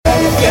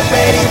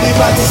we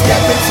about to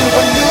step into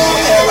a new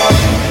era.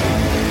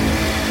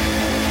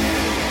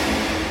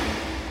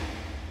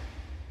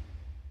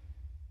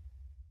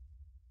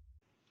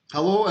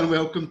 Hello and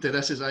welcome to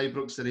This Is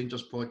Ibrox, the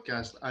Rangers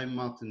podcast. I'm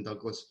Martin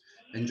Douglas,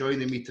 and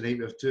joining me tonight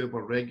we have two of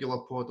our regular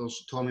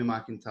podders, Tommy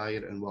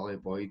McIntyre and Willie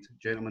Boyd.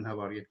 Gentlemen,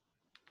 how are you?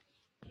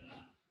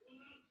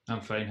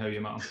 I'm fine, how are you,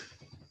 Martin?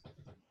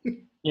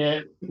 Yeah,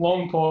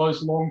 long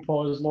pause. I'm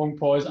fine as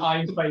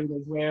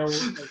well. Nice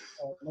to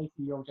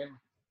see you all, gentlemen.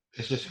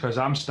 It's just because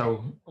I'm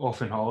still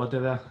off on holiday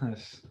there.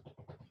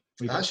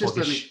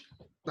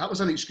 That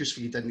was an excuse for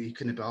you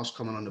couldn't be asked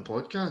coming on the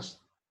podcast.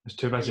 I was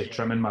too busy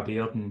trimming my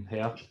beard and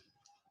hair.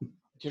 Do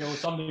you know,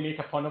 somebody make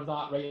a pun of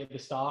that right at the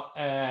start.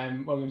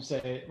 William's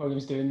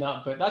doing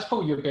that, but that's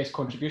probably your best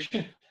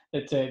contribution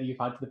that you've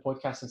had to the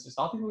podcast since it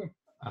started, William.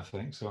 I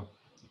think so.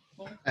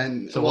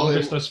 And it's the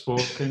longest I've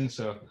spoken,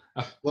 so...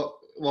 Well,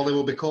 they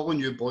will be calling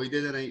you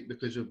Boydie tonight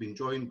because we've been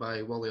joined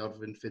by Willie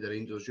Irvine for the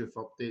Rangers Youth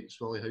Updates.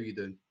 Willie, how you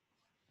doing?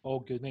 All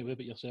good, mate. What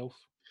about yourself?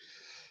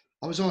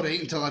 I was all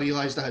right until I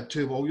realised I had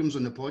two Williams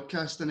on the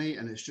podcast tonight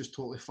and it's just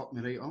totally fucked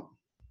me right up.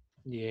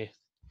 Yeah.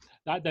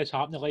 That does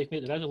happen in life,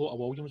 mate. There is a lot of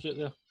Williams out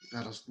there.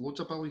 There's loads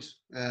of Billies.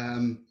 I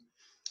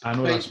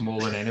know that's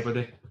more than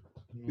anybody.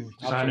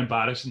 Something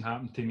embarrassing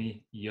happened to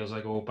me years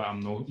ago, but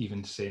I'm not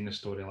even saying the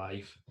story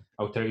live.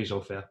 I'll tell you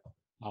off there.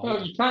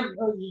 Well, you can't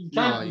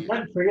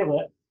trail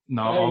it.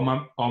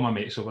 No, all my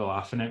mates will be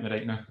laughing at me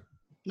right now.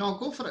 No,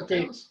 go for it,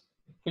 okay. Tell us.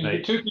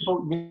 Right. Two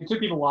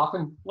people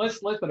laughing.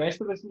 Let's let the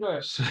rest of us enjoy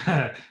it.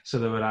 So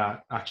there were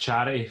a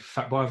charity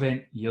football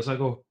event years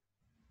ago,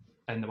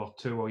 and there were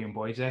two William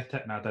Boyds at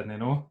it, and I didn't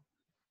know.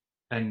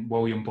 And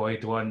William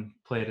Boyd won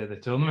Player of the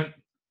Tournament,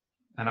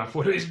 and I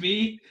thought it was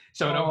me.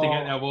 So I went up to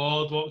get the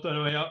award, walked all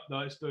the way up. No,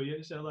 it's still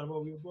you, Seller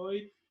William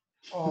Boyd.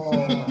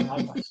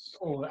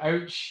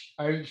 Ouch.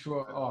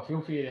 Oh,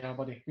 feel for you there,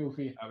 buddy. Feel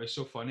for you. It was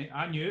so funny.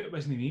 I knew it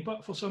wasn't me,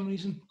 but for some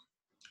reason,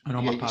 and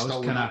all my pals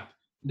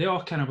they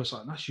all kind of was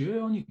like, "That's you,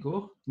 on you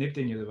go."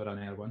 Nobody knew they were on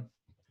air one.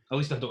 At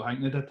least I don't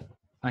think they did.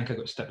 I think I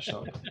got stitched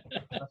up.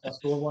 That's a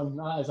sore one.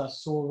 That is a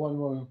sore one,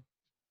 William.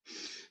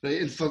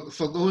 Right, and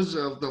for those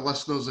of the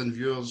listeners and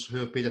viewers who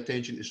have paid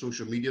attention to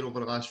social media over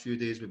the last few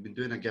days, we've been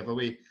doing a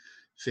giveaway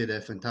for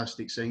the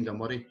fantastic Senga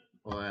Murray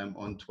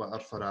on Twitter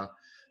for a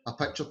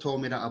picture,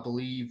 Tommy, that I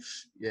believe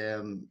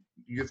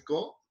you've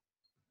got.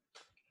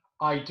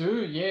 I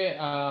do,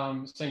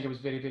 yeah. Senga was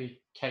very, very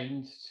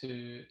kind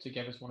to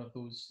give us one of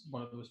those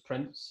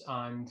prints,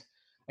 and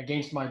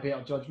against my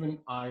better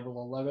judgment, I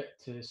will allow it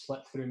to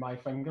slip through my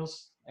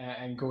fingers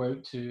and go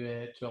out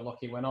to a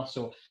lucky winner.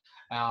 So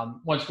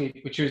once we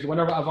choose the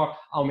winner, whatever,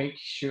 I'll make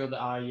sure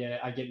that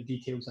I get the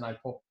details and I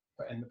pop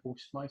it in the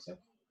post myself.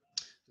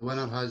 The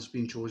winner has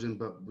been chosen,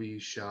 but we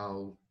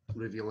shall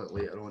reveal it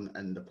later on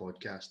in the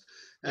podcast.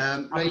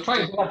 I'm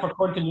trying to do that for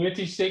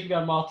continuity's sake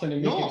there, Martin,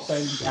 and make it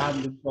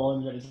sound and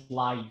on that it's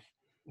live.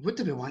 What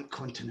do we want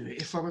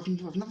continuity for?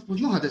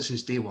 We've not had it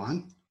since day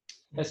one.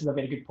 This is a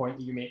very good point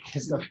that you make.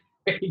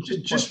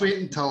 Just wait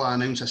until I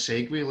announce a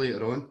segue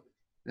later on.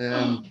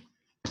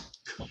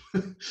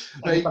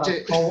 Right,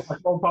 a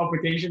small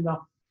palpitation there.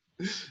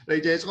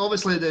 Right, Jess,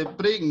 obviously the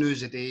breaking news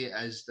today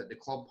is that the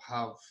club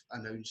have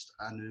announced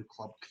a new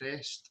club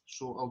crest.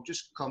 So I'll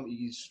just come to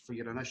you for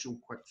your initial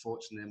quick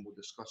thoughts and then we'll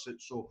discuss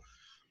it. So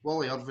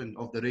Willie Irvine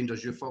of the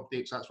Rangers Youth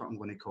Updates, that's what I'm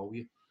going to call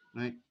you,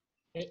 right?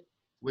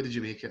 Where did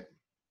you make it?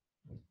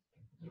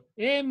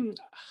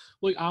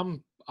 Look,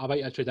 I'm a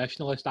bit of a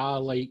traditionalist. I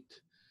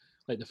liked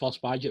the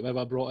first badge that we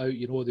ever brought out,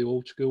 you know, the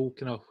old school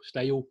kind of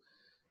style.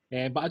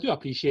 But I do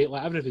appreciate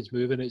everything's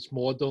moving, it's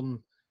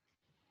modern.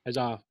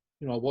 I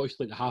watched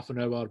the half an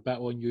hour bit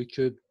on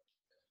YouTube,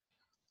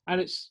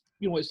 and it's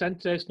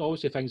interesting.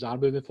 Obviously, things are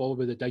moving forward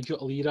with the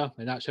digital era,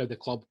 and that's how the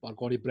club are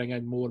going to bring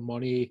in more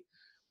money.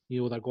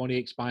 They're going to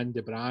expand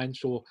the brand,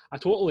 so I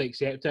totally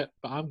accept it.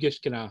 But I'm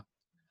just I'm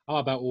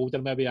a bit older.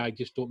 Maybe I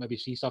just don't maybe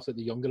see stuff that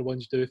the younger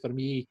ones do. For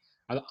me,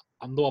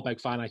 I'm not a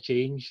big fan of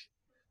change,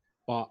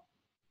 but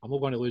I'm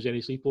not going to lose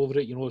any sleep over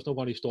it. It's not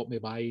going to stop me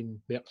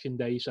buying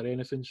merchandise or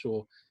anything.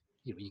 So,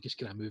 you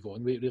just move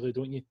on with it, really,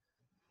 don't you?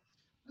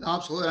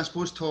 Absolutely. I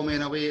suppose, Tommy,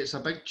 in a way, it's a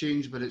big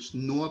change, but it's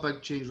not a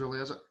big change, really,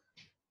 is it?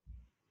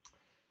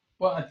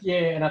 Well,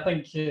 yeah, and I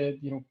think,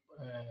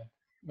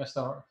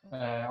 Mr.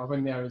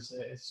 Irvine there is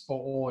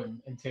spot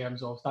on in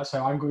terms of that's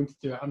how I'm going to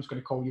do it. I'm just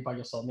going to call you by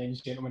your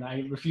surnames, gentlemen.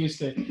 I refuse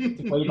to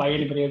play by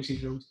anybody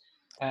else's rules.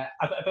 I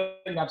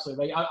think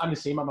absolutely right. I'm the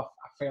same. I'm a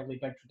fairly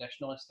big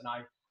traditionalist, and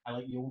I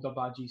like the older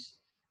badges.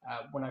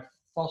 When I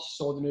first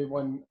saw the new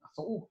one, I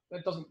thought,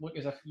 it doesn't look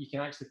as if you can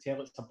actually tell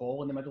it's a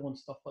ball in the middle and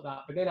stuff like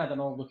that. But then I had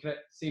another look at it,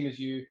 same as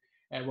you,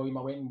 William.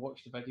 I went and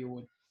watched the video,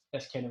 and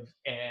this kind of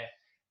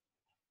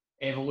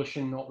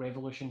evolution, not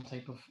revolution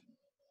type of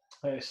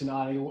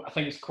scenario. I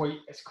think it's quite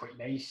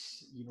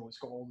nice. It's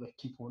got all the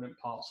component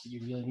parts that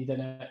you really need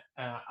in it.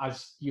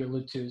 As you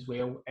allude to as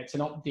well, it's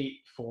an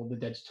update for the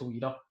digital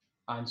era,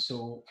 and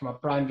so from a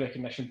brand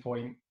recognition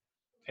point,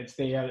 it's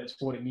there. It's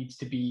what it needs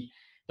to be.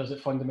 Does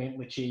it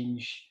fundamentally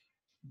change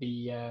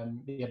the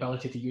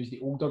ability to use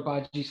the older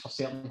badges for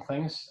certain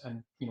things,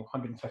 and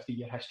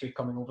 150-year history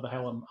coming over the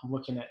hill. I'm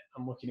looking at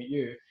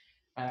you.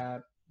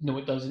 No,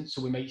 it doesn't.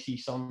 So we might see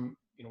some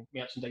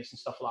merchandise and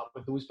stuff like that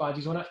with those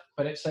badges on it.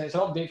 But it's an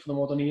update for the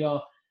modern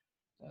era.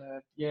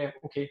 Yeah,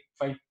 okay,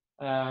 fine.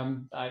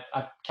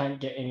 I can't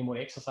get any more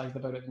exercised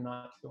about it than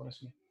that, to be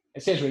honest with you.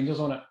 It says Rangers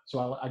on it,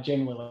 so I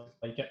genuinely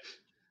like it.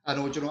 I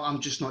know,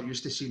 I'm just not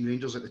used to seeing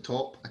Rangers at the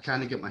top. I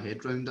can't get my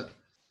head round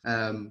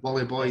it.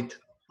 Wally Boyd,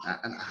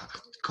 and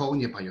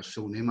calling you by your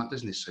full name, that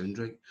doesn't sound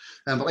right.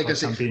 But like I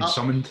said, I'm being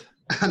summoned.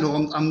 I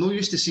know, I'm not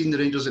used to seeing the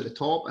Rangers at the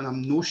top, and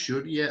I'm not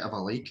sure yet if I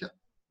like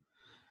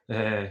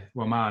it.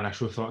 Well, my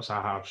initial thoughts,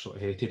 I have sort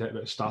of hated it,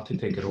 but it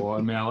started to grow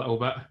on me a little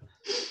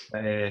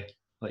bit.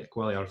 Like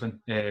Willie Irvin,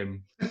 a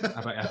bit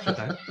of a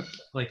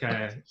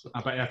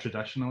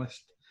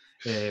traditionalist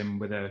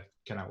with a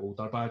kind of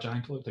older badge. I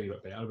think it looked a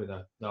bit better with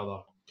the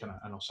other kind of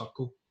inner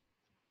circle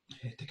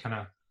to kind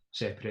of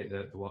separate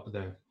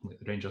the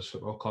Rangers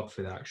Football Club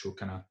for the actual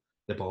kind of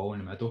the ball in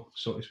the middle,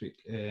 so to speak.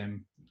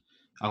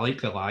 I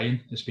like the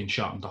lion. It's been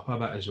sharpened up a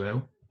bit as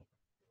well.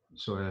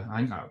 So I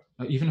think that,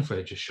 even if we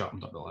had just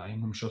sharpened up the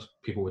line, I'm sure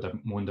people would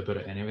have moaned about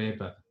it anyway.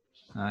 But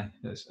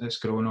it's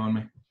growing on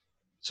me.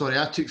 Sorry,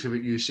 I took for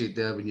what you said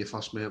there when you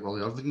first met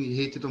Willie Irvin. You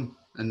hated him,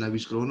 and now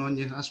he's grown on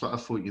you. That's what I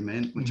thought you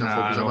meant, which I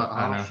thought was a bit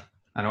harsh.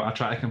 I know. I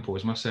tried to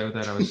compose myself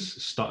there. I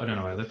was stuttering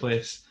all over the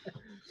place.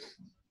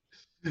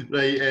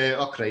 Right,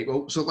 okay.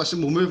 Well, so listen,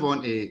 we'll move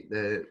on to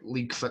the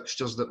league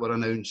fixtures that were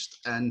announced.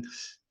 And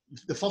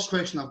the first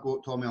question I've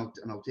got, Tommy,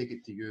 and I'll take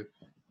it to you.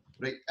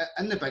 Right,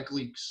 in the big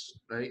leagues,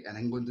 right, in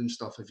England and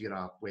stuff, if you're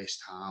a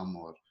West Ham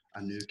or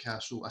a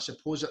Newcastle, I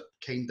suppose it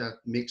kind of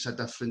makes a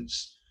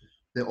difference,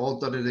 the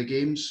order of the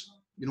games,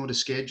 the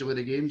schedule of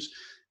the games.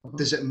 Mm-hmm.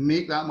 Does it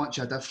make that much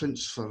a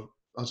difference for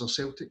us as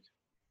Celtic?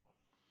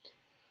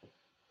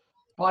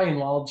 By and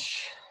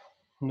large,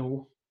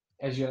 no.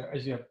 As your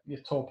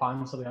top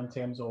answer there in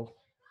terms of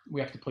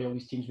we have to play all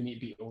these teams, we need to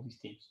beat all these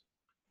teams.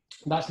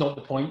 That's not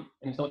the point,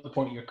 and it's not the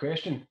point of your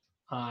question,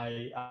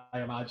 I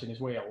imagine as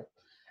well.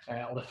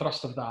 Or the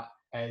thrust of that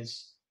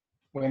is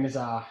when there's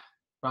a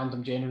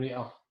random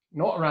generator,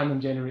 not a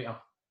random generator,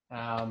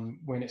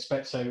 when it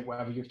spits out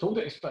whatever you've told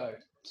it to spit out.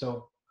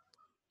 So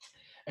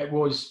it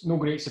was no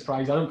great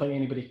surprise. I don't think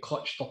anybody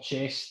clutched their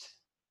chest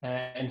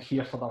in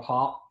fear for their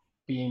heart,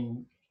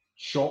 being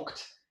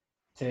shocked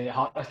to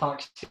heart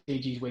attack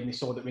stages when they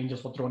saw that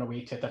Rangers were drawn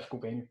away to a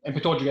difficult venue. And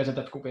Pittodrie is a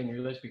difficult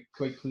venue, let's be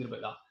quite clear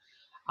about that.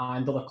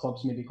 And other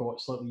clubs maybe got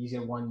slightly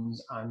easier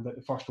ones, and at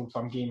the first Old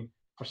Firm game,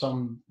 for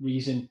some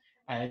reason,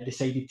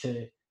 decided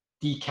to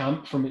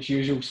decamp from its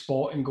usual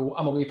spot and go,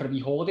 I'm away for a wee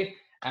holiday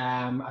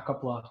a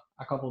couple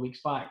of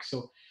weeks back.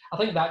 So I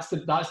think that's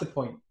the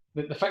point.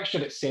 The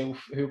fixture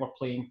itself, who we're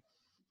playing,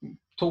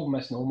 total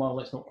misnomer.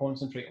 Let's not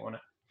concentrate on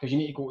it, because you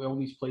need to go to all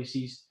these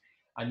places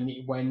and you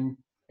need to win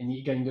and you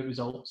need to get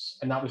results.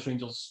 And that was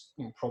Rangers'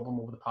 problem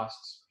over the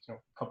past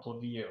couple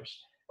of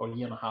years, or a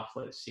year and a half,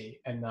 let's say,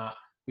 in that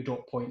we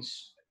dropped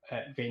points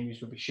at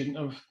venues where we shouldn't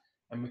have,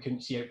 and we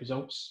couldn't see out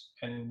results.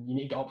 And you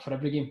need to get up for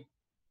every game.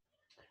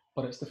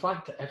 But it's the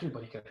fact that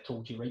everybody could have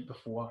told you right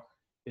before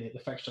the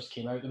fixtures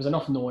came out. There was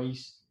enough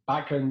noise,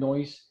 background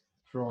noise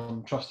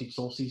from trusted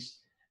sources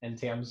in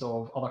terms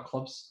of other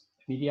clubs'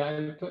 media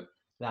output,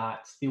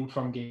 that the Old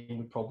Firm game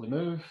would probably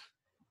move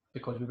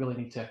because we really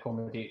need to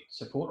accommodate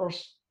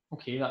supporters.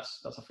 Okay,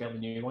 that's a fairly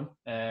new one,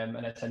 and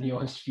it's a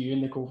nuanced view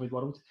in the COVID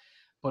world.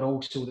 But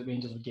also that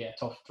Rangers would get a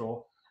tough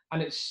draw.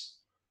 And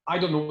I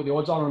don't know what the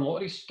odds are on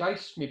lotteries,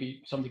 guys.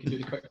 Maybe somebody can do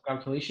the quick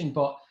calculation,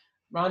 but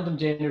random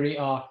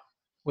generator,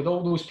 with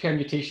all those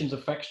permutations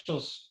of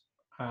fixtures,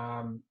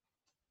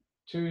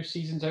 2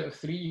 seasons out of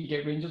 3, you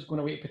get Rangers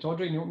going away to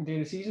Pittodrie in the opening day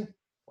of the season.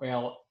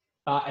 Well,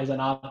 that is an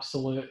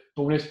absolute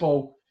bonus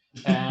ball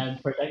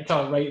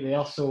predictor right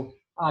there. So,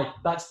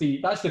 that's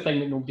the thing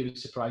that nobody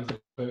was surprised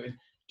about. And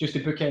just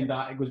to bookend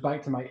that, it goes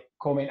back to my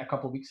comment a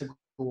couple of weeks ago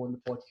on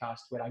the podcast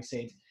where I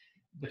said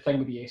the thing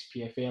with the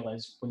SPFL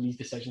is when these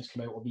decisions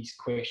come out or these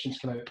questions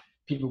come out,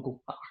 people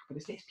go, but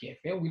it's the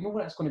SPFL. We know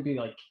what it's going to be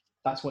like.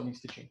 That's what needs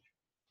to change.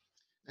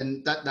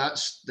 And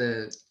that's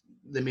the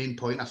main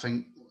point, I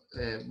think,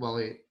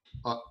 Willie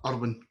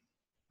Irvin,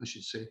 I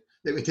should say,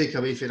 that we take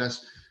away from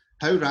this.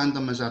 How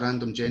random is a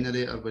random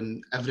generator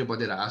when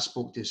everybody that I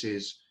spoke to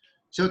says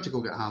Celtic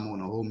will get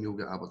Hamilton at home, you'll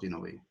get Aberdeen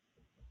away?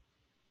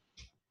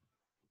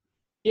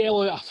 Yeah,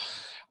 look,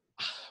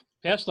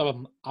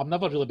 personally, I've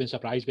never really been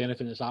surprised by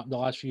anything that's happened the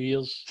last few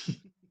years.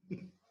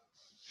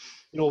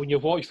 When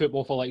you've watched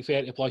football for like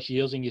 30 plus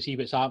years and you see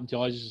what's happened to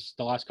us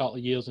the last couple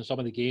of years and some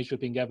of the games we've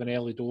been given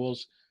early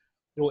doors,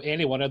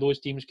 any one of those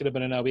teams could have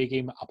been in an away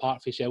game,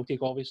 apart from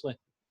Celtic, obviously,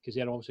 because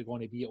they're obviously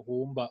going to be at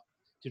home. But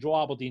to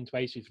draw Aberdeen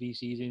twice in 3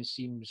 seasons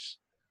seems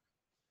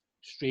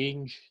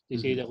strange, to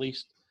say the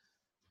least.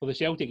 For the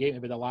Celtic game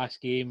to be the last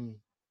game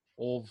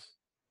of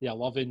the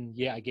 11,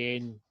 yet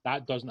again,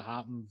 that doesn't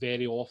happen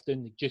very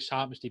often. It just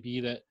happens to be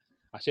that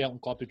a certain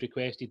club had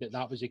requested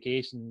that was the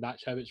case, and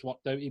that's how it's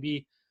worked out to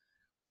be.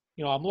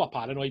 I'm not a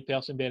paranoid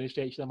person by any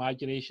stretch of the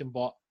imagination,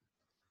 but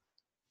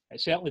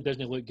it certainly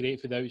doesn't look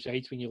great for the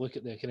outside when you look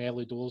at the kind of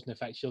early doors and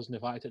the fixtures, and the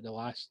fact that the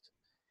last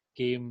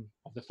game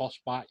of the first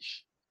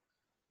batch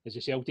is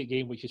a Celtic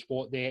game, which is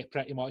what they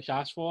pretty much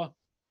asked for.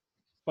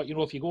 But, you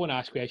know, if you go and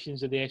ask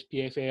questions of the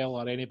SPFL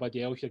or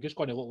anybody else, you're just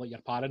going to look like you're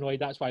paranoid.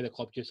 That's why the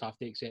club just have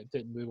to accept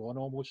it and move on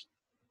almost.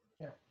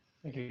 Yeah,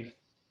 agreed.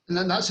 And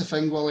then that's the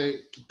thing,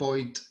 Willie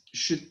Boyd.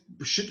 Should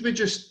we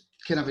just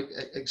kind of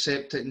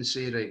accept it and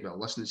say, right, well,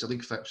 listen, it's a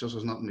league fixtures,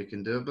 there's nothing we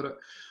can do about it?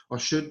 Or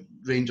should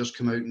Rangers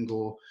come out and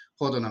go,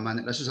 hold on a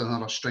minute, this is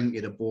another string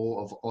to the bow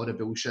of all the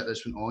bullshit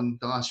that's went on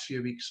the last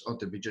few weeks? Or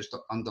did we just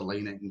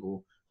underline it and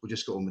go, we'll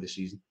just get on with the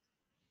season?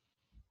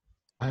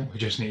 I think we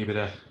just need to be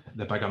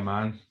the bigger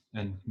man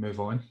and move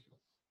on,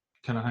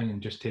 kind of thing,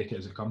 and just take it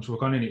as it comes. We're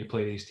going to need to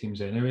play these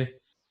teams anyway.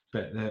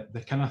 But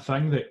the kind of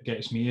thing that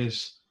gets me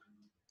is,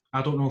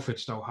 I don't know if we'd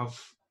still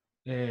have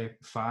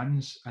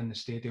fans in the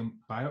stadium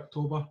by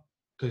October,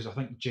 because I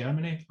think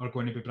Germany are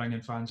going to be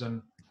bringing fans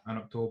in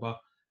October,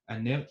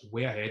 and they're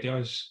way ahead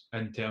of us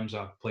in terms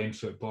of playing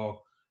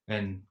football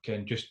and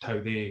kind of just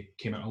how they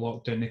came out of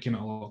lockdown. They came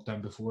out of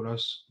lockdown before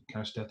us,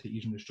 kind of started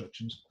easing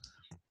restrictions.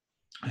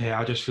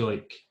 I just feel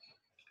like,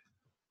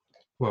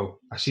 well,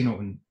 I seen it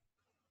on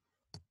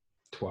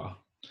Twitter,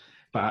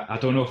 but I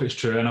don't know if it's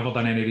true. I never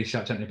done any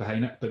research into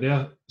behind it,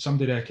 but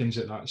somebody reckons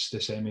that that's the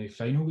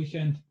semi-final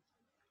weekend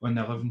on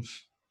the 11th.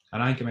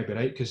 And I think it might be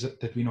right, because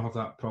did we not have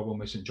that problem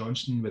with St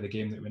Johnstone with a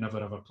game that we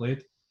never ever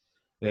played?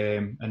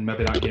 And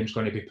maybe that game's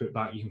going to be put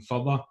back even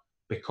further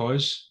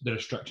because the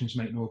restrictions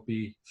might not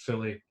be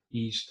fully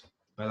eased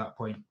by that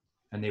point,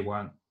 and they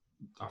want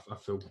a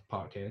full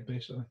Parkhead,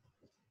 basically.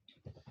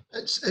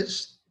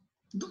 It's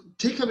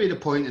take away the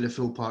point of the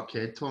full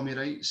Parkhead, Tommy,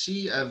 right?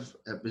 See if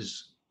it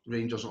was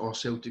Rangers or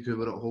Celtic who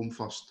were at home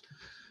first.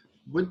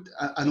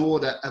 I know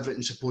that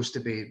everything's supposed to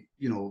be,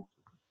 you know,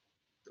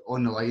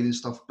 on the line and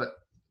stuff, but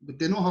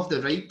they don't have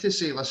the right to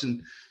say,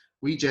 listen,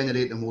 we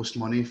generate the most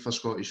money for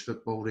Scottish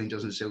football,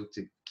 Rangers and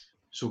Celtic,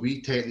 so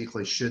we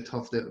technically should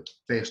have the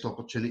best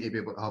opportunity to be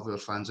able to have our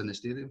fans in the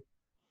stadium.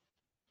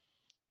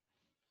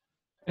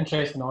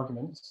 Interesting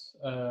arguments.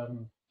 I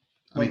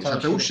mean, it's a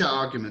bullshit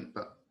argument,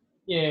 but...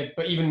 Yeah,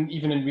 but even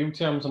in real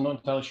terms, I'm not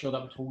entirely sure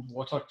that would hold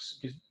water,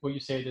 because what you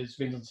said is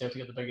Rangers and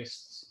Celtic are the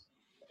biggest,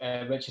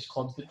 richest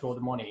clubs that draw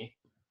the money.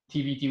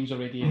 TV deals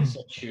already is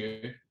an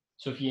issue.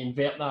 So if you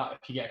invert that,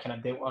 if you get a kind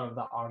of delta of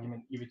that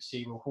argument, you would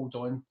say, well, hold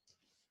on.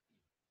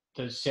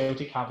 Does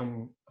Celtic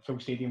having a full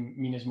stadium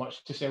mean as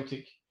much to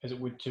Celtic as it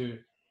would to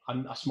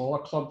a smaller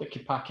club that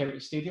could pack out the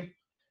stadium?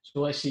 So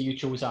let's say you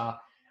chose a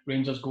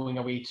Rangers going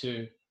away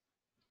to,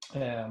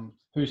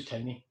 who's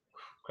tiny?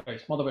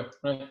 Christ, Motherwell,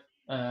 right?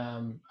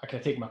 I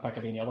could take my pick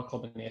of any other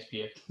club in the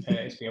SPL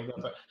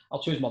there, but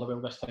I'll choose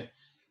Motherwell this time.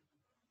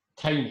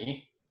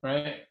 Tiny,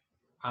 right?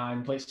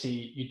 And let's say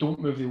you don't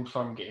move the Old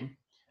Firm game,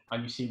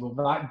 and you say, well,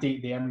 that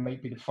date there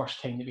might be the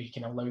first time that we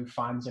can allow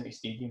fans into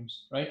stadiums,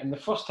 right? And the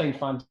first time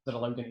fans are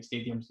allowed into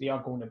stadiums, they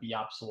are going to be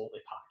absolutely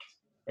packed,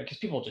 right? Because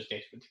people are just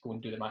desperate to go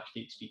and do the match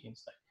day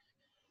experience thing.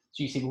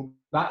 So you say, well,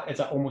 that is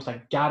almost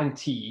a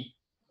guarantee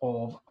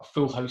of a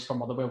full house for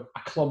Motherwell,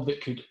 a club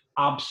that could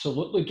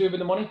absolutely do with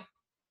the money.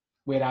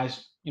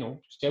 Whereas, you know,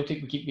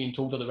 Celtic, we keep being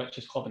told, are the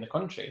richest club in the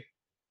country.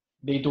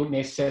 They don't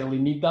necessarily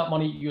need that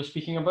money you're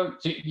speaking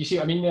about. So you see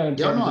what I mean there? In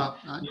terms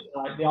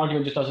of, the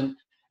argument just doesn't.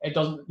 It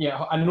doesn't.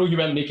 Yeah, I know you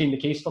weren't making the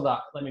case for that.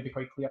 Let me be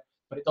quite clear,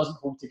 but it doesn't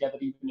hold together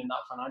even in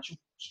that financial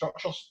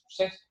structure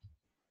sense.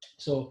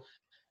 So,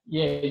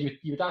 yeah,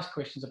 you would ask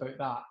questions about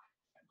that,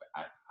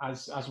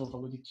 as we've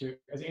alluded to.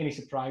 Is it any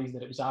surprise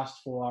that it was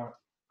asked for,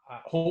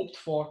 hoped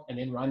for, and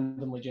then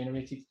randomly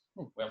generated?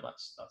 Oh, well,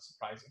 that's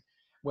surprising.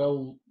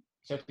 Will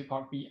Celtic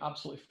Park be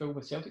absolutely full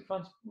with Celtic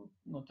fans? I'm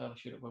not entirely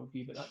sure it will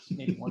be, but that's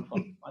maybe one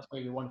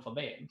for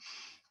them.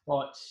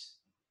 But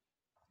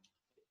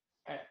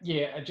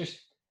just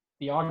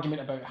the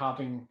argument about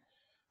having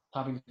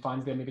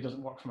fans there maybe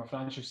doesn't work from a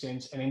financial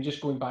sense. And then just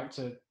going back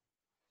to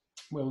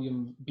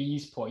William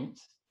B's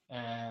point,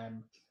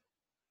 in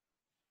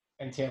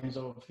terms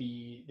of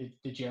the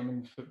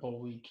German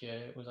football league,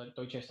 was it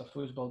Deutscher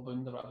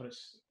Fußballbund or whatever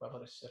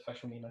its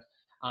official name is,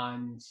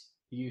 and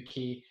the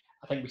UK.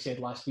 I think we said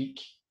last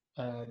week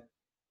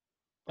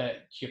that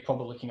you're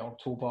probably looking at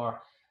October,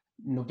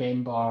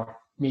 November,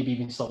 maybe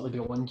even slightly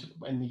beyond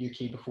in the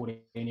UK before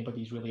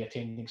anybody's really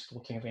attending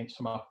sporting events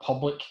from a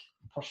public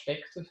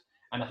perspective.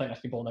 And I think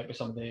that's been borne out with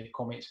some of the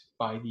comments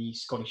by the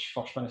Scottish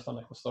First Minister,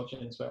 Nicola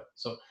Sturgeon, as well.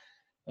 So,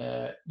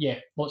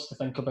 lots to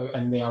think about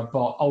in there.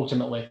 But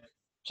ultimately,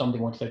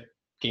 somebody wanted the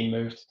game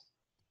moved.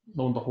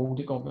 Lo and behold,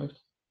 it got moved.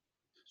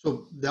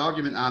 So the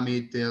argument I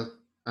made there,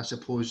 I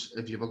suppose,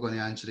 if you were going to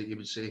answer it, you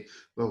would say,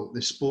 well,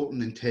 the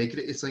sporting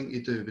integrity thing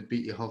to do would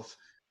be to have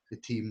the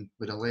team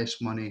with the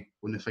less money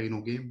on the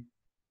final game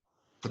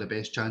for the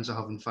best chance of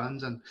having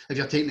fans in. If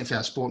you're taking it from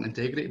a sporting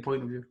integrity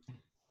point of view.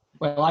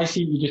 Well, I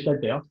see what you just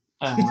did there.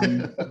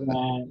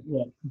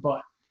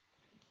 But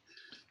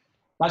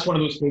that's one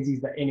of those phrases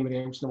that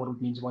anywhere else in the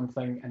world means one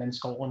thing, and in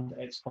Scotland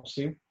it's for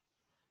sale.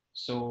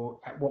 So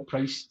at what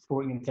price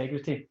sporting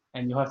integrity?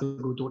 And you'll have to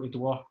go door to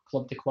door,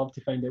 club to club,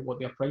 to find out what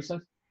their price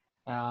is.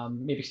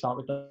 Maybe start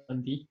with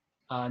Dundee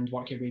and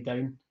work your way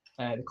down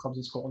the clubs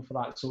in Scotland for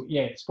that. So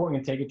yeah, sporting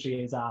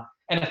integrity is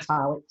in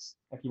italics,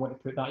 if you want to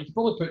put that. You could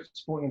probably put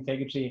sporting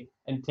integrity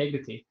in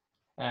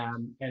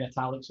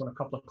italics on a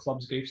couple of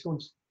clubs'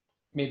 gravestones,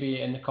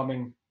 maybe in the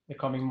coming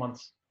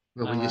months.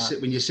 Well,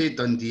 when you say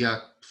Dundee, I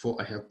thought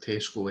I heard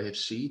Tesco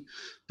FC,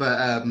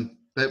 but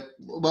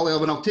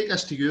well, I'll take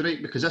this to you,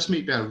 right? Because this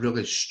might be a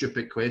really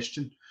stupid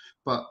question,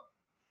 but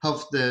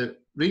have the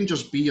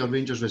Rangers B or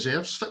Rangers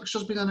Reserves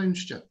fixtures been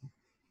announced yet?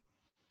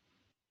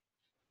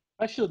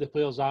 Actually, the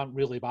players aren't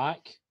really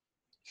back,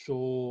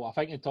 so I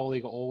think until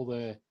they got all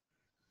the,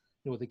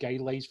 the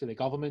guidelines for the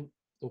government,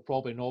 they'll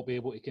probably not be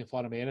able to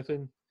confirm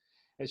anything.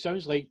 It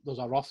sounds like there's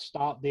a rough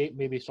start date,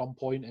 maybe some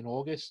point in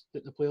August,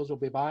 that the players will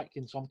be back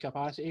in some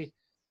capacity.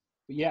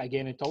 But yeah,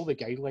 again, until the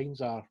guidelines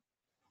are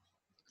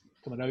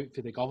coming out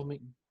for the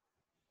government,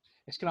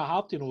 it's kind of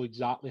hard to know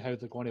exactly how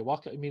they're going to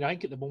work. I mean, I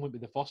think at the moment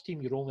with the first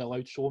team, you're only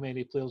allowed so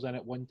many players in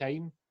at one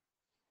time.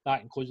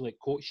 That includes like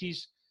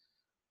coaches.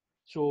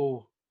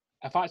 So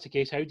if that's the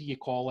case, how do you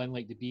call in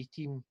like the B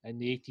team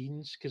and the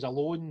 18s? Because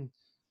alone,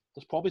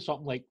 there's probably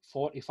something like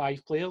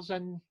 45 players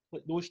in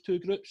like those two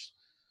groups.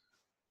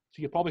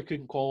 So you probably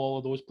couldn't call all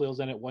of those players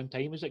in at one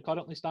time as it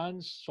currently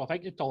stands. So I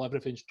think until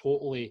everything's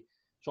totally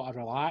sort of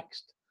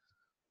relaxed,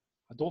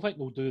 I don't think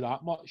they'll do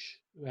that much.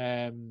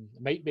 It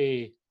might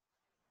be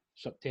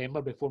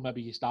September before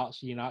maybe you start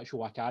seeing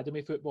actual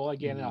academy football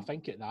again. And I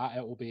think at that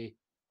it'll be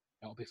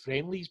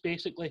friendlies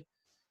basically,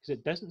 because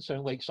it doesn't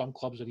sound like some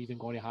clubs are even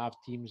going to have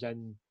teams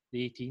in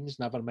the 18s,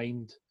 never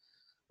mind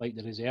like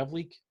the reserve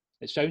league.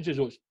 It sounds as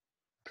though it's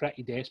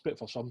pretty desperate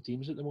for some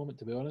teams at the moment,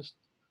 to be honest.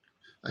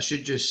 I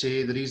should just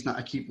say the reason that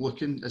I keep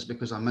looking is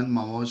because I'm in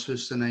my mum's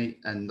house tonight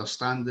and they're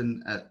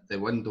standing at the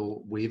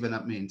window waving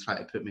at me and trying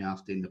to put me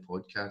off doing the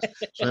podcast.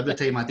 So every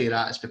time I do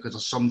that, it's because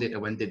there's somebody at the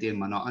window doing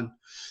my nutting.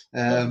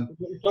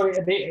 Sorry,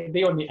 are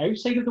they on the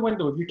outside of the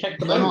window? Have you kicked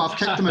them out? No, I've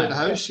kicked them out of the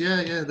house.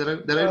 Yeah, they're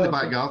out in the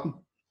back garden.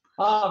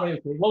 Ah, right,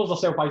 okay. As long as they're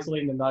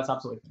self-isolating, then that's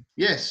absolutely fine.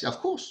 Yes, of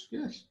course,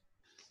 yes.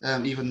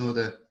 Even though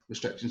the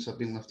restrictions have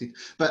been lifted.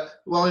 But,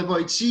 well,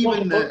 Boyd, see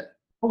when the...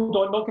 Hold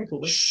on, not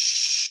completely.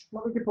 Shh.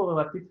 Not completely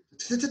lifted.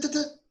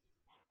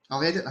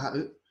 I'll edit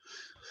that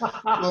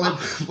out.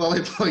 Well,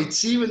 Boyd,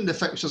 see when the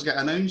fixtures get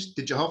announced,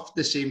 did you have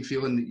the same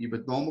feeling that you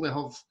would normally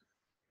have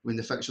when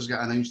the fixtures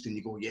get announced and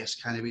you go, yes,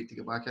 can't I wait to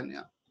get back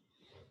into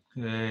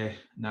it?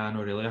 Nah,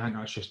 not really. I think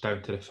that's just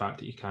down to the fact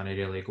that you can't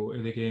really go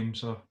to the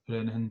games or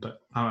anything.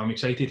 But I'm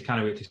excited,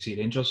 can't wait to see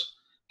Rangers,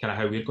 kind of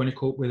how we're going to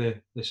cope with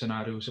the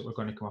scenarios that we're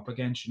going to come up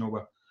against. You know,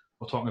 we're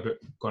talking about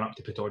going up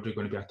to Pittodrie,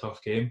 going to be a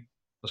tough game.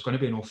 There's going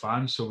to be no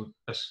fans, so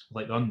it's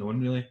like the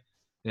unknown really.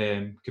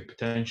 Could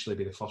potentially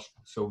be the first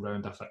full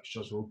round of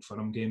fixtures, Old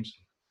Firm games.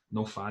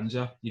 No fans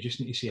there. You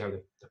just need to see how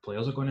the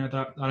players are going to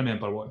adapt. I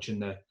remember watching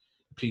the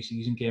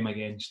pre-season game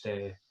against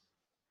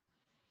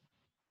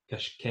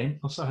Kent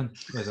or something.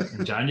 Was it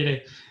in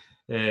January?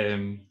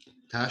 And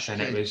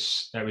it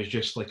was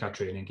just like a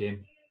training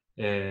game,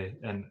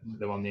 and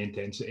they won the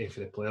intensity for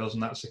the players,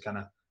 and that's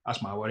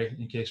my worry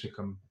in case we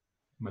come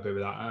maybe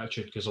with that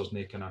attitude, because there's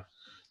no kind of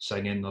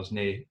singing, there's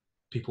no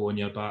people on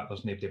your back,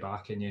 there's nobody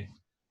backing you.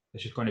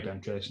 It's just going to be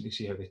interesting to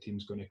see how the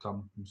team's going to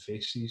come and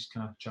face these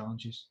kind of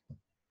challenges.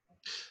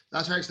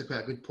 That's actually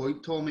quite a good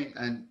point, Tommy.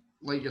 And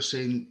like you're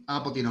saying,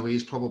 Aberdeen away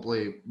is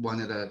probably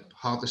one of the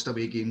hardest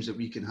away games that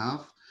we can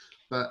have.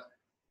 But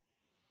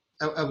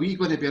are we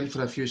going to be in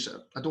for a few...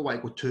 I don't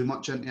want to go too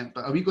much into it,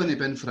 but are we going to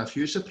be in for a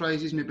few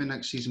surprises maybe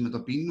next season with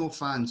there being no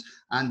fans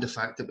and the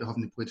fact that we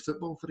haven't played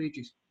football for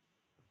ages?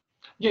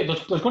 Yeah,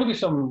 there's going to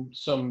be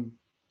some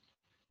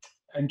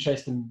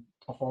interesting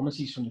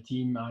performances from the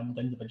team and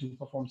individual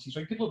performances.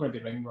 Right, people are going to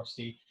be ring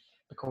rusty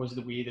because of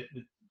the way that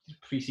the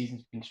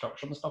pre-season's been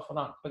structured and stuff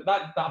like that. But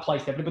that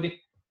applies to everybody.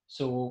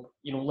 So,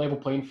 level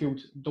playing field,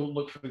 don't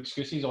look for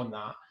excuses on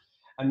that.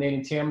 And then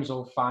in terms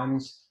of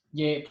fans,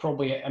 yeah, it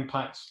probably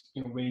impacts,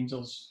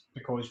 Rangers,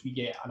 because we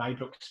get an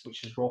Ibrox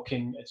which is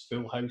rocking, it's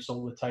full house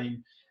all the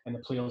time, and the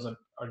players are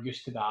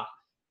used to that.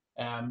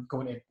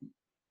 Going to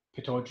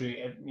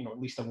Pittodrie, at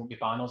least there won't be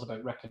banners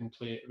about ripping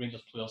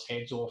Rangers players'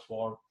 heads off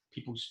or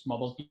people's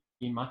mothers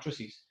being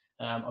mattresses,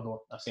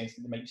 although I sense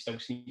that they might still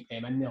sneak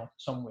them in there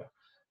somewhere.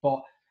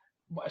 But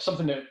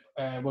something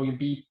that William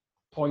B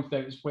pointed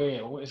out as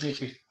well is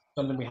maybe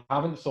something we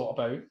haven't thought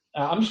about.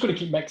 I'm just going to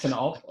keep mixing it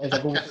up as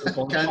I go through the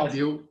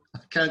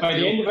podcast. By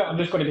the end of it, I'm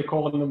just going to be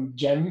calling them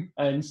Jim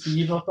and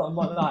Steve or something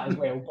like that as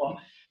well.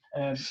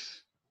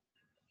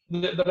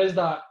 But there is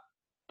that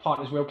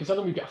part as well, because I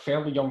know we've got a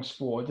fairly young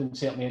squad in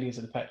certain areas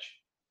of the pitch.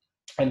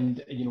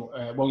 And,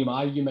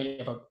 William, you might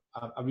have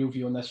a real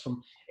view on this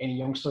from any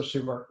youngsters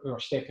who are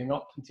stepping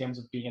up in terms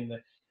of being in the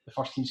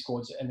first team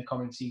squads in the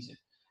coming season.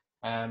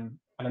 And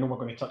I know we're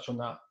going to touch on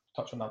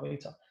that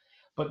later.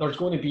 But there's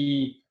going to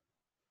be,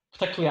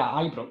 particularly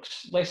at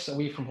Ibrox, less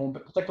away from home,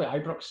 but particularly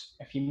at Ibrox,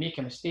 if you make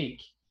a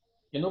mistake,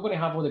 you're not going to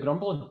have all the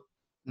grumbling.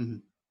 Mm-hmm.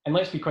 And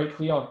let's be quite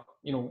clear,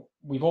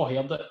 we've all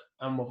heard it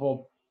and we've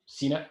all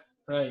seen it,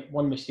 right?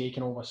 One mistake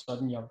and all of a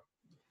sudden you're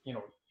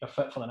you're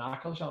fit for the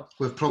knackers, Sean.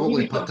 We've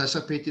probably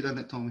participated in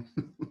it, Tommy.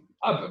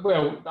 I'm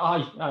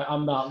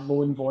that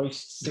lone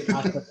voice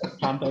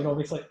calm down,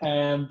 obviously.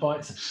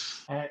 But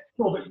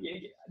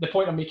the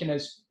point I'm making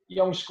is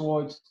young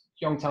squad,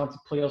 young talented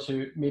players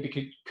who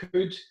maybe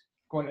could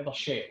go into their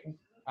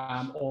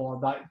shell, or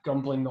that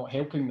grumbling not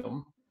helping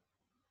them,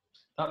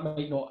 that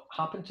might not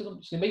happen to them.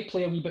 So they might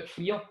play a wee bit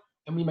freer,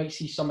 and we might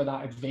see some of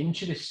that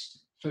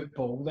adventurous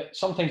football that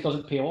sometimes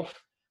doesn't pay off,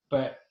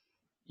 but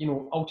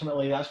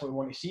ultimately that's what we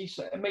want to see.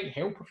 So it might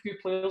help a few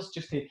players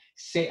just to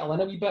settle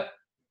in a wee bit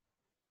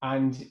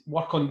and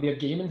work on their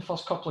game in the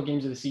first couple of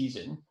games of the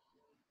season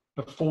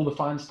before the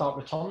fans start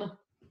returning.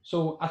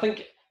 So I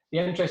think the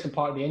interesting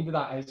part at the end of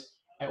that is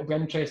it'll be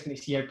interesting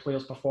to see how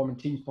players perform and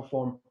teams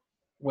perform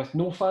with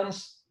no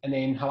fans, and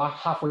then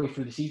halfway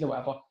through the season or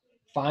whatever,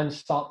 fans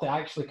start to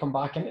actually come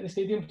back into the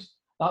stadiums.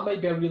 That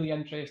might be a really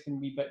interesting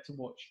wee bit to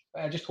watch.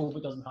 I just hope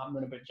it doesn't happen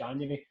in about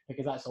January,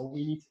 because that's all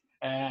we need.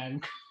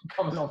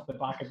 Coming off the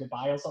back of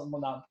Dubai or something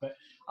like that. But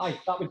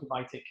that would be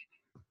my take.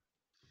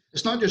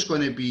 It's not just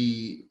going to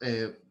be,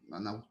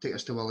 and I'll take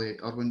us to Willie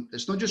Irwin,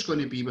 it's not just going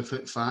to be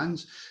without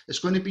fans. It's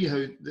going to be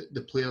how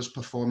the players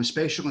perform,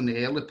 especially in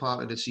the early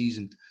part of the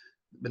season,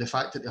 with the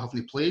fact that they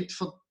haven't played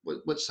for,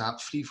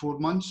 3-4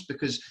 months.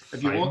 Because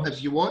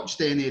if you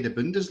watched any of the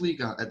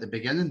Bundesliga at the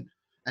beginning,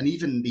 and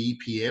even the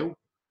EPL,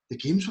 the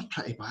games were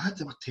pretty bad.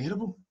 They were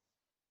terrible.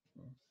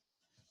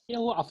 Yeah,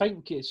 look, I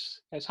think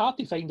it's hard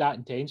to find that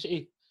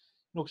intensity,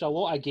 because a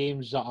lot of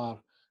games that are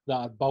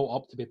built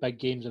up to be big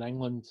games in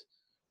England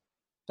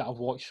that I've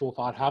watched so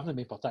far haven't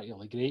been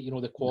particularly great.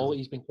 The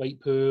quality's been quite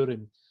poor,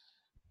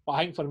 but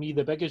I think for me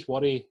the biggest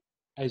worry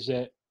is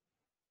that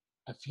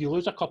if you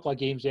lose a couple of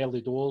games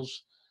early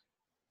doors,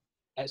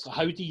 it's like,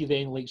 how do you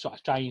then sort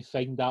of try and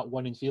find that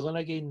winning feeling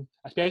again,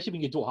 especially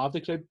when you don't have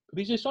the crowd?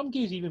 Because in some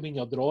games, even when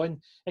you're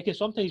drawing, it can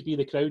sometimes be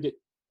the crowd that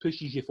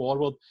pushes you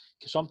forward,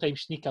 can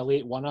sometimes sneak a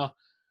late winner.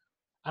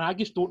 And I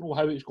just don't know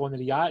how it's going to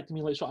react. I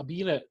mean, sort of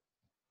being at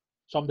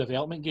some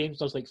development games,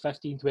 there's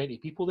 15, 20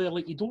 people there.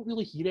 You don't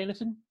really hear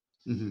anything.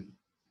 Mm-hmm.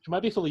 So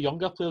maybe for the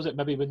younger players, it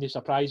maybe wouldn't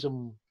surprise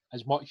them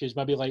as much as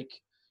maybe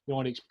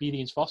an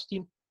experienced first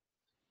team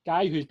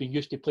guy who's been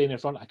used to playing in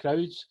front of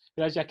crowds.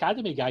 Whereas the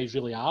academy guys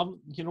really aren't.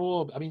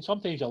 I mean,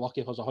 sometimes you're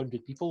lucky if there's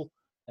 100 people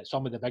at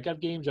some of the bigger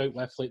games out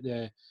with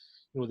the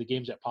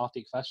games at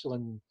Partick Thistle.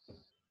 And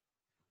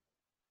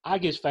I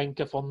just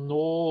think if we're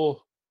not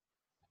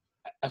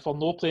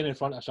playing in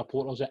front of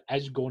supporters, it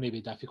is going to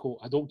be difficult.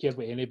 I don't care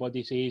what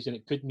anybody says, and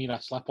it could mean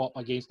a slip up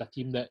against a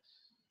team that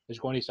is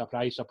going to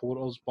surprise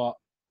supporters. But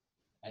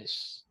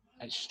it's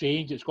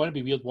strange. It's going to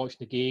be weird watching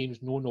the games.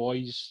 No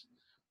noise,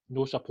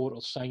 no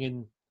supporters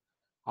singing.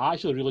 I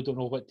actually really don't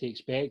know what to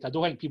expect. I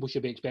don't think people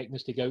should be expecting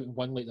us to go out and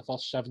win the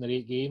first 7 or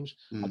 8 games.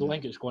 I don't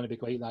think it's going to be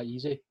quite that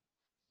easy.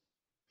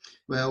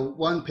 Well,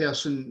 one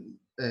person,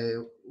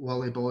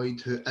 Willie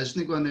Boyd, who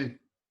isn't going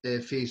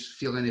to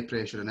feel any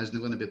pressure and isn't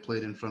going to be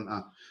playing in front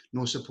of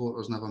no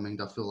supporters, never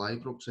mind a full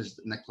Ibrox, is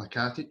Nikola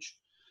Katic.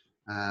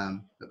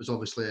 It was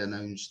obviously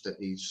announced that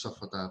he's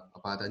suffered a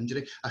bad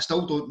injury. I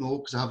still don't know,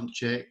 because I haven't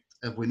checked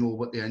if we know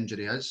what the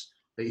injury is,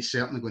 but he's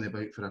certainly going to be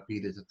out for a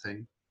period of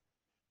time.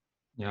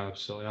 Yeah,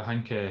 absolutely. I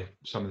think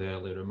some of the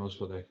early rumours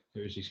were it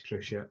was his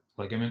cruciate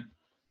ligament,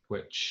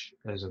 which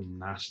is a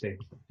nasty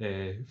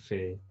for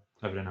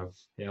everything I've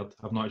heard.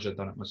 I've not actually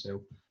done it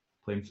myself,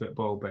 playing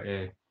football, but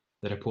the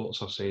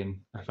reports are saying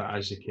if it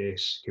is the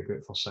case, could be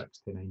out for 6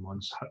 to 9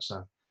 months. That's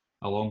a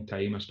long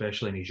time,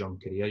 especially in his young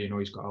career.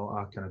 He's got a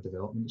lot of kind of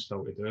development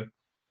still to do,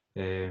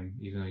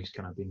 even though he's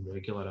kind of been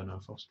regular in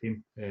our first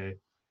team.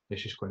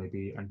 It's just going to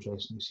be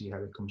interesting to see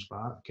how he comes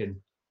back.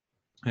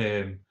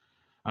 And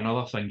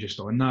another thing just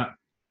on that,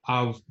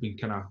 I've been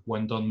kind of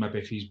wondering maybe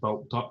if he's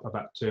bulked up a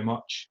bit too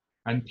much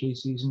in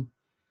pre-season,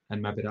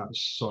 and maybe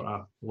that's sort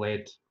of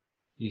led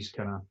his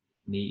kind of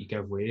knee to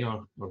give way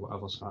or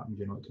whatever's happened.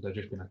 It could have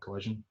just been a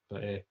collision.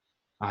 But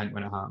I think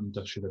when it happened,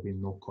 there should have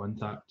been no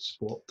contact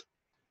sport.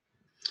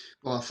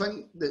 Well, I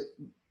think that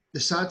the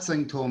sad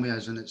thing, Tommy,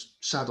 is, and it's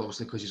sad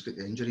obviously because he's got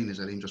the injury and he's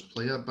a Rangers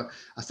player, but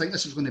I think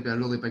this is going to be a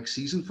really big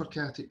season for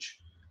Katic.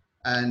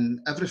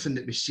 And everything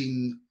that we've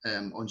seen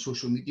on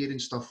social media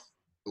and stuff,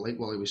 like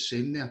Wally was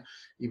saying there,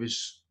 he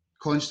was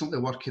constantly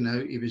working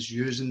out, he was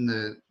using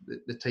the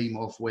time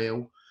off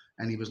well,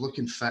 and he was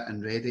looking fit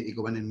and ready to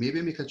go in and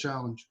maybe make a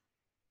challenge.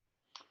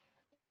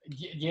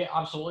 Yeah,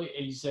 absolutely.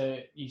 His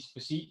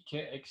physique,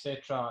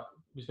 etc.,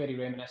 was very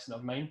reminiscent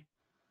of mine.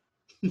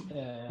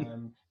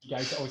 You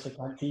guys obviously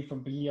can't see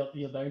from here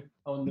down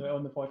on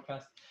the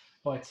podcast,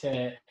 but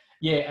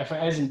yeah, if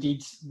it is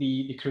indeed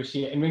the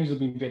cruciate, and Rings have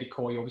been very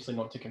coy, obviously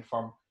not to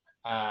confirm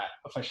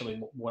officially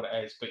what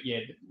it is, but yeah,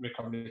 the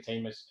recovery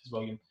time, as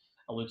William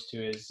alludes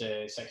to, is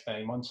 6 to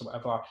 9 months or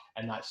whatever,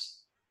 and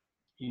that's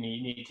you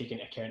need to take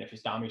into account if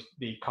it's damaged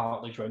the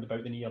cartilage round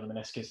about the knee or the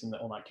meniscus and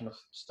all that kind of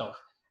stuff,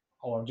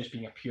 or just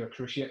being a pure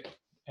cruciate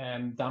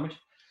damage.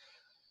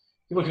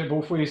 You look at it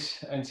both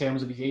ways in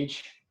terms of his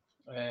age.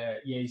 Yeah,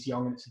 he's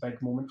young and it's a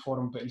big moment for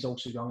him, but he's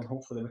also young and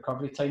hopefully the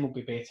recovery time will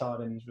be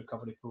better and his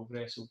recovery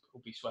progress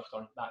will be swift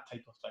on that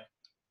type of thing.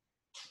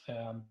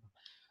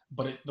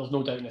 But there's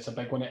no doubt it's a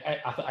big one.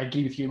 I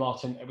agree with you,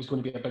 Martin. It was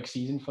going to be a big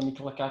season for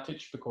Nikola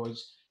Katic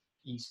because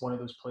he's one of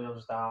those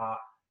players that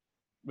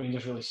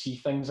Rangers really see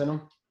things in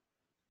him.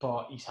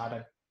 But he's had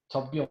a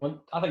turbulent,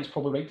 I think it's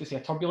probably right to say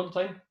a turbulent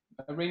time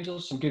at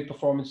Rangers. Some good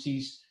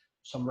performances,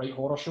 some right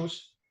horror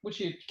shows, which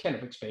you kind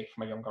of expect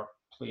from a younger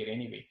player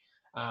anyway.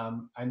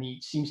 And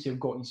he seems to have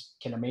got his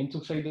kind of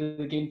mental side of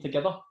the game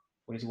together,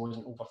 whereas he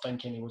wasn't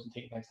overthinking, he wasn't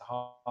taking things to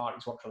heart,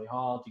 he's worked really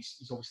hard,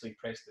 he's obviously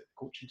impressed at the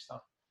coaching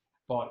stuff.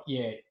 But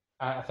yeah,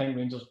 I think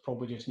Rangers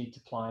probably just need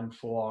to plan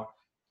for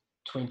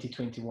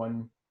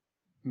 2021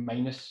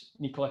 minus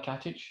Nikola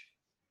Katic.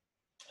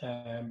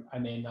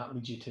 And then that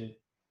leads you to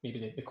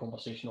maybe the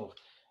conversation of,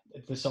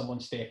 does someone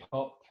step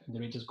up and the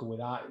Rangers go with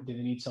that? Do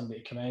they need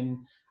somebody to come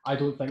in? I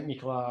don't think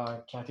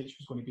Nikola Katic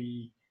was going to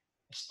be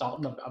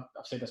starting.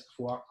 I've said this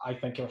before. I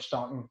think our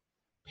starting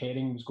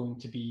pairing was going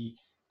to be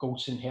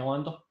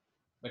Goldson-Helander,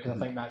 because I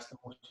think that's the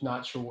most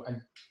natural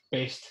and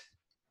best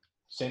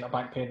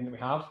centre-back pairing that we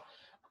have.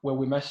 Will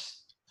we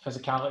miss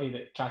physicality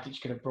that Katic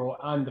could have brought,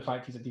 and the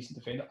fact he's a decent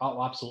defender?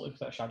 Oh, absolutely,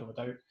 without a shadow of a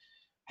doubt.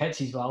 Hits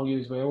his value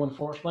as well,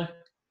 unfortunately.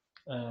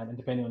 And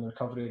depending on the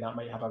recovery, that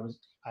might have an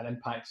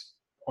impact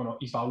on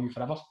his value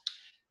forever.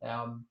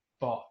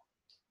 But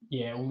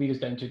yeah, it'll lead us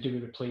down to, do we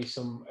replace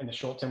him in the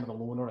short term with a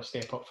loan or a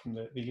step up from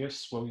the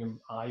youth? William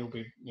I will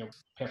be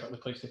perfectly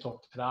placed to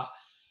talk to that.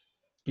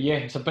 But yeah,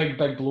 it's a big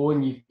blow,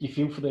 and you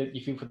feel for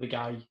the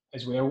guy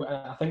as well.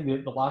 I think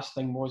the last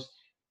thing was,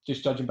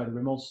 just judging by the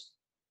rumours,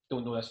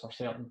 don't know this for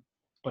certain,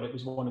 but it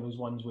was one of those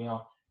ones where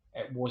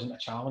it wasn't a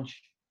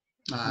challenge.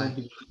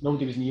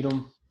 Nobody was near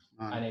him.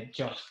 And it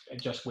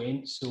just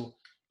went. So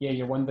yeah,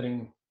 you're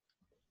wondering,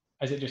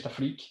 is it just a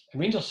freak?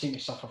 And Rangers seem to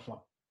suffer from a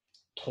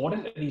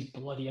torrent of these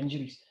bloody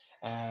injuries.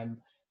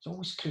 It's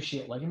always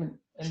cruciate ligament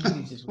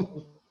injuries as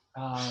well.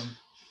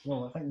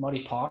 I think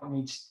Murray Park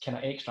needs kind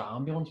of extra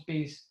ambulance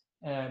bays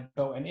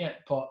built into it.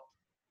 But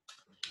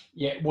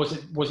yeah, was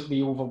it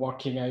the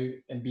overworking out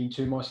and being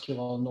too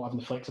muscular and not having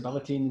the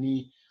flexibility in the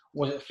knee?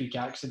 Was it a freak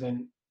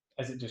accident?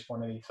 Is it just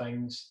one of these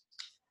things?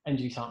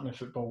 Injuries happen in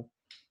football.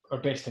 Our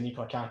best to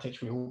Nikola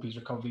Katic. We hope his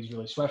recovery is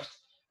really swift,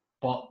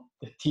 but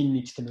the team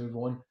needs to move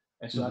on,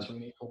 and so that's what we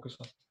need to focus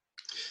on.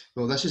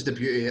 Well, this is the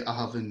beauty of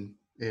having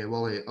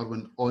Willie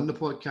Irwin on the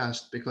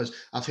podcast, because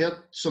I've heard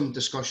some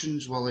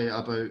discussions, Willie,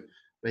 about,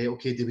 right,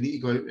 okay, do we need to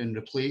go out and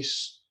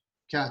replace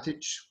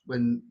Katic,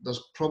 when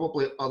there's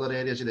probably other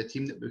areas of the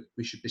team that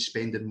we should be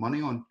spending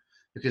money on,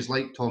 because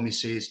like Tommy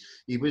says,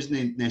 he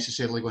wasn't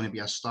necessarily going to be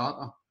a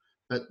starter,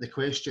 but the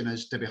question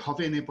is, do we have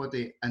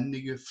anybody in the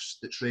youths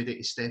that's ready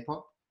to step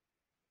up?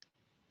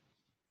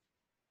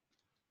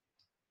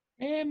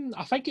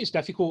 I think it's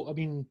difficult. I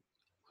mean,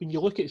 when you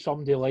look at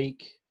somebody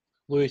like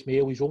Lewis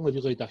Mayo, he's only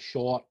really had a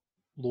short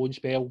loan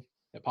spell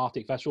at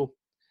Partick Thistle.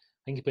 I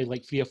think he played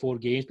like 3 or 4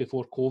 games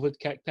before COVID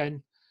kicked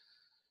in.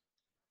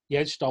 He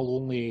is still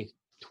only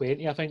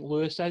 20, I think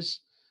Lewis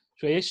is.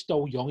 So he is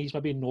still young. He's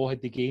maybe not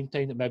had the game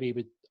time that maybe he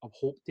would have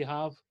hoped to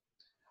have.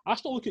 I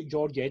still look at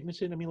George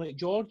Edmondson. I mean, like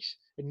George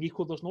and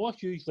Nico, there's not a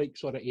huge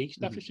sort of age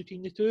difference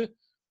between the two.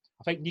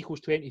 I think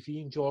Nico's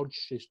 23 and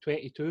George is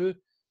 22.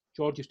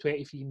 George is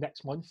 23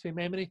 next month, from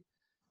memory.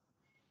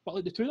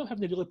 But the two of them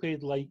haven't really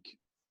played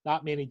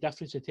that many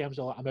difference in terms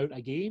of amount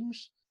of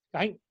games.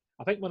 I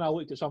think when I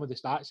looked at some of the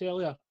stats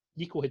earlier,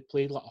 Nico had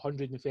played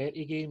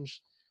 130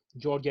 games.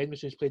 George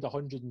Edmondson's played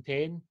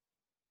 110.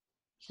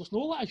 So there's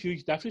not a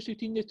huge difference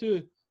between the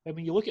two. I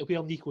mean, you look at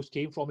where Nico's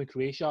came from in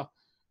Croatia,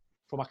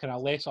 from a kind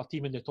of lesser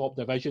team in the top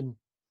division.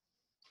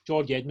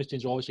 George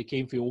Edmondson's obviously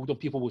came from Oldham.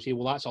 People will say,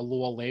 well, that's a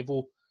lower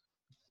level.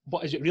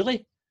 But is it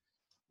really?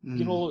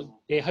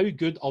 How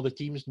good are the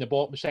teams in the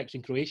bottom 6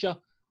 in Croatia?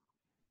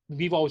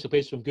 We've always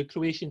played some good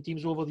Croatian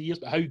teams over the years,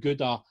 but how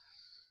good are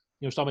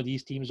some of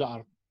these teams that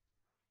are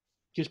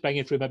just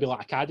bringing through maybe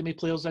academy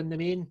players in the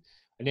main,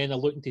 and then they're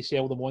looking to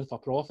sell them on for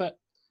profit?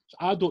 So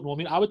I don't know. I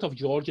mean, I would have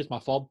George as my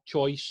third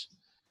choice,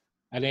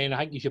 and then I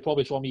think you should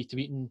probably saw me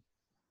tweeting,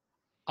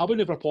 I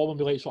wouldn't have a problem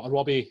with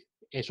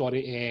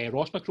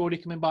Ross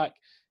McCrory coming back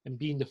and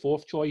being the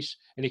fourth choice,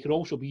 and he could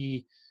also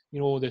be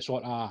the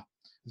sort of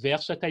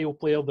versatile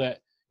player that,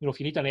 if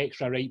you need an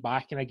extra right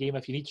back in a game,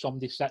 if you need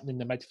somebody sitting in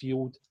the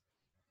midfield,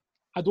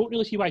 I don't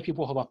really see why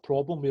people have a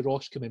problem with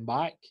Ross coming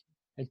back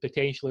and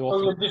potentially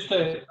offering.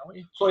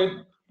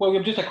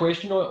 William, just a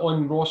question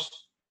on Ross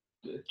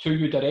to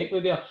you directly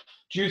there.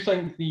 Do you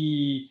think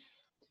the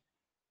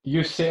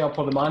youth setup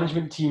or the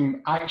management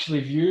team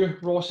actually view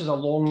Ross as a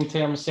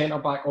long-term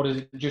centre-back, or is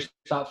it just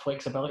that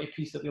flexibility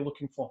piece that they're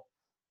looking for?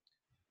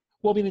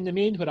 Well, I mean, in the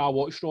main, when I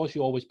watched Ross, he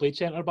always played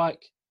centre-back.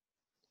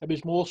 It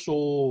was more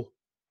so,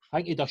 I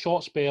think he had a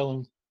short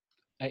spell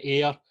at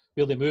Ayr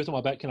where they moved him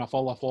a bit kind of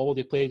further forward.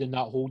 He played in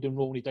that holding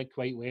role and he did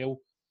quite well.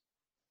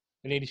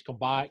 And then he's come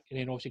back, and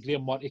then obviously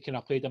Graham Murphy kind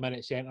of played him in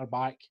at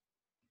centre-back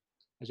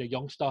as a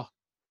youngster.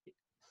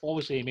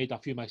 Obviously, he made a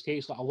few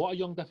mistakes. A lot of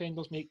young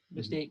defenders make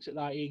mistakes at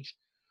that age.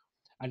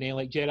 And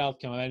then Gerrard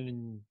came in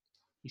and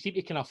he seemed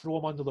to kind of throw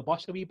him under the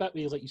bus a wee bit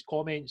with his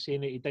comments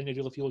saying that he didn't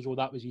really feel as though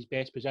that was his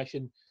best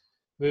position.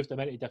 Moved him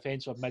into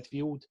defensive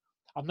midfield.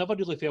 I've never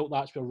really felt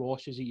that's where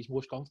Ross is at his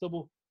most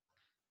comfortable.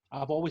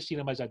 I've always seen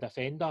him as a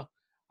defender.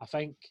 I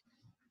think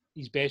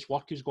his best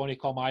work is going to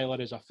come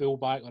either as a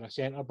full-back or a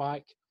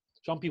centre-back.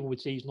 Some people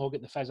would say he's not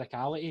got the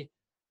physicality.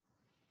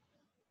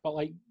 But,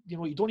 like, you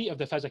know, you don't need to have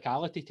the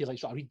physicality to, like,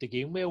 sort of read the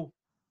game well.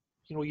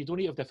 You know, you don't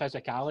need to have the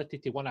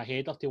physicality to win a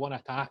header, to win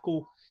a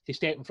tackle, to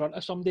step in front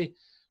of somebody.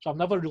 So I've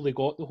never really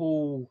got the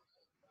whole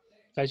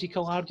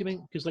physical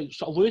argument, because, like,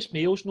 sort of Lewis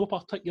Mayall's not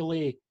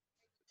particularly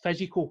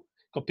physical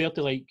compared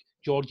to, like,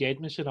 George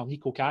Edmondson or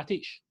Niko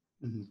Katic.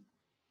 Mm-hmm.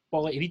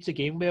 But, like, he reads the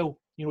game well.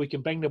 You know, he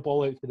can bring the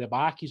ball out to the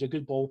back. He's a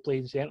good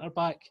ball-playing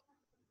centre-back.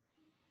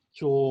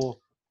 So,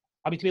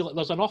 I mean, to me, like,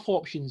 there's enough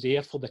options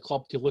there for the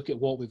club to look at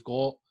what we've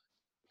got.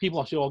 People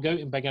are saying, I'll go out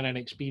and bring in an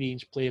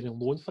experienced player and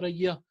loan for a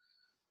year.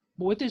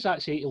 But what does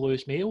that say to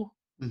Lewis Mayall?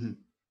 Mm-hmm.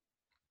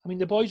 I mean,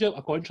 the boy's out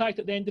of contract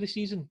at the end of the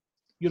season.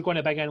 You're going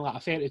to bring in like a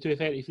 32,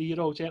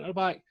 33-year-old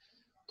centre-back,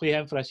 play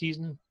him for a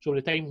season. So by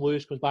the time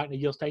Lewis comes back in a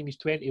year's time, he's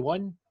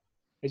 21.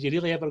 Is he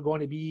really ever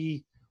going to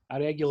be a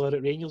regular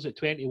at Rangers at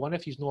 21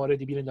 if he's not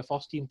already been in the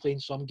first team playing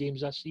some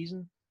games this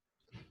season?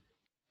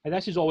 And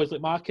this is always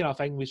like my kind of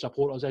thing with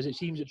supporters, is it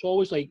seems it's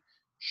always like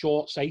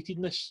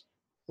short-sightedness.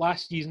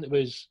 Last season it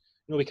was,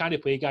 you know, we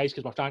can't play guys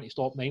because we're trying to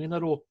stop 9 in a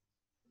row.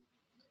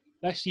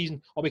 This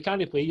season, we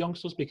can't play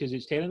youngsters because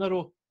it's 10 in a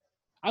row.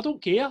 I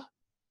don't care.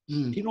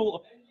 Mm. You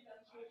know,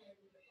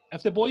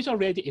 if the boys are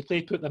ready to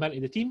play, put them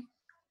into the team.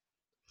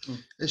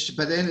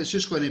 But then it's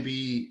just going to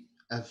be,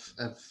 if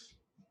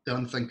the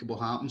unthinkable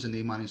happens and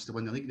they manage to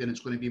win the league, then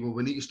it's going to be, well,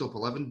 we need to stop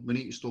 11, we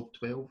need to stop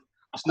 12.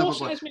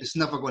 It's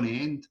never going to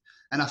end.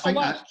 And I think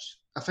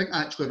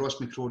actually Ross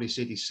McCrory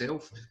said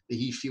himself that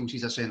he feels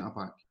he's a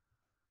centre-back.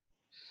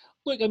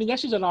 Look, I mean,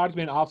 this is an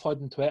argument I've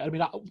had on Twitter. I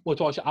mean,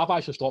 I've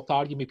actually stopped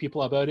arguing with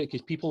people about it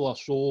because people are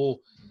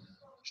so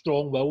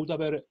strong-willed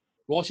about it.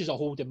 Ross is a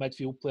holding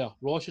midfield player.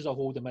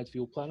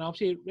 And I'm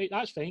saying, right,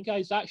 that's fine,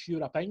 guys. That's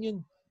your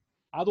opinion.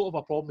 I don't have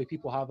a problem with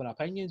people having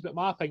opinions, but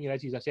my opinion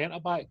is he's a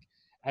centre-back.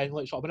 And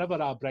like, so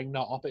whenever I bring that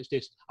up, it's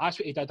just, that's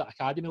what he did at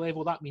academy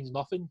level. That means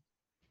nothing.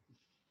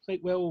 It's like,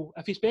 well,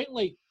 if he spent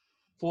like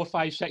 4,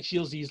 5, 6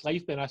 years of his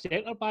life being a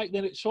centre-back,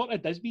 then it sort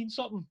of does mean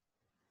something.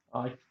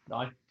 Aye,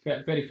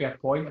 very fair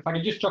point. If I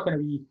can just chuck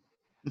in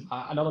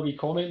another wee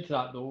comment to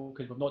that though,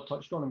 because we've not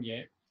touched on him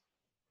yet.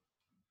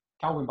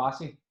 Calvin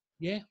Bassey,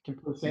 can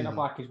play centre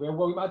back as well.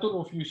 Well, I don't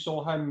know if you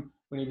saw him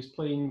when he was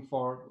playing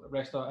for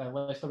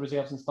Leicester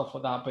reserves and stuff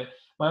like that, but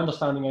my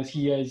understanding is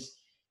he is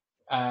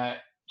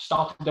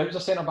started out as a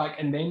centre back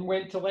and then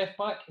went to left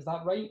back. Is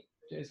that right?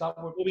 Is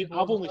that what? I mean,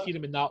 I've only seen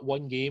him in that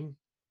one game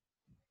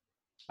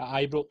at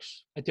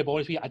Ibrox, and to be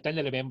honest with you, I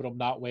didn't remember him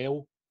that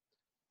well.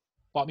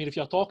 But I mean, if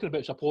you're talking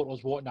about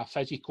supporters wanting a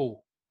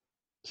physical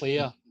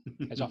player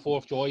as a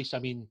fourth choice, I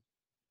mean,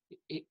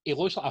 he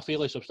looks like a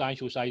fairly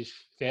substantial sized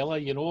fella,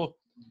 you know.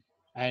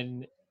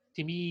 And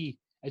to me,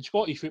 in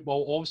Scottish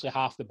football, obviously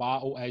half the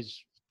battle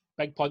is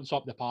big punts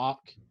up the park.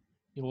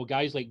 You know,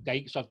 guys like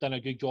Dykes have done a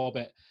good job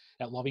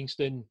at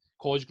Livingston.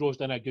 Cosgrove's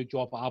done a good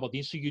job at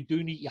Aberdeen. So you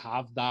do need to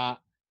have that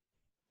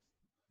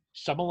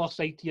similar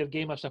side to your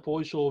game, I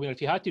suppose. So I mean,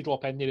 if you had to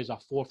drop in there as a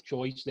fourth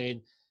choice,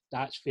 then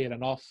that's fair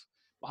enough.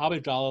 But I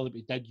would rather that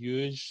we did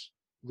use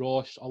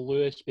Ross or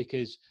Lewis,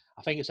 because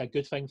I think it's a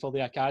good thing for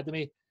the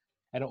academy,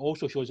 and it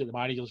also shows that the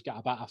managers get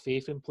a bit of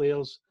faith in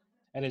players.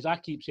 And as I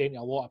keep saying to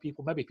a lot of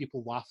people, maybe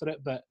people laugh at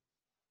it, but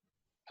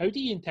how do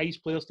you entice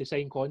players to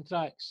sign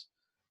contracts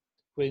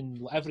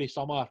when every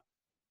summer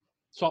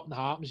something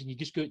happens and you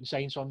just go out and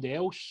sign somebody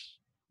else?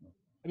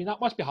 I mean,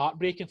 that must be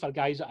heartbreaking for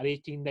guys that are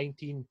 18,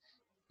 19.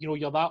 You know,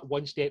 you're that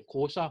one step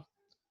closer. I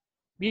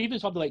mean, even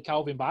somebody like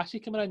Calvin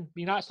Bassey coming in, I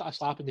mean, that's like a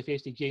slap in the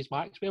face to James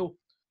Maxwell,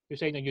 who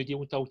signed a new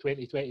deal until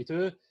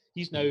 2022.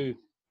 He's now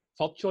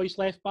third choice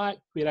left back,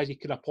 whereas he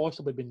could have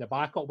possibly been the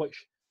backup,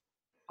 which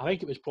I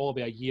think it was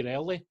probably a year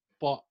early.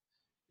 But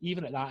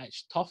even at that,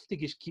 it's tough to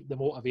just keep the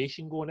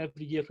motivation going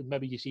every year when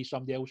maybe you see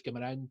somebody else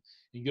coming in and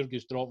you're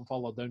just dropping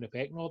further down the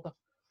pecking order.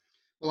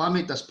 Well, I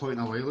made this point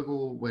a while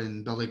ago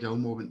when Billy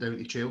Gilmour went down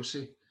to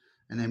Chelsea,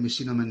 and then we've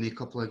seen him in a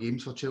couple of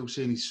games for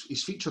Chelsea, and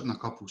he's featured in a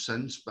couple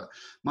since. But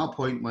my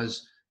point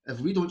was,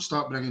 if we don't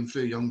start bringing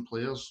through young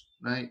players,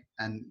 right,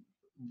 and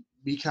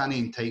we can't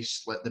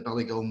entice like the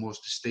Billy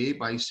Gilmours to stay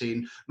by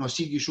saying, no,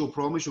 see, you show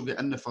promise, you'll get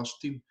in the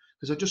first team.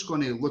 Because they're just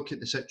going to look at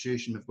the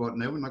situation we've got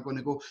now and they're going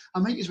to go, I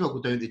might as well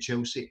go down to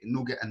Chelsea and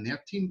not get in their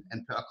team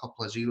and put a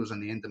couple of zeros on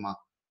the end of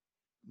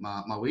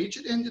my wage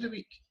at the end of the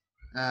week.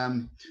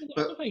 I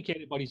don't think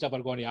anybody's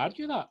ever going to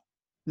argue that.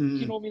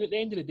 You know, I mean, at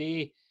the end of the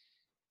day,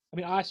 I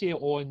mean, I say it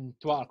on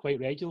Twitter quite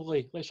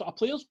regularly. Like, sort of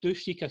players do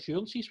seek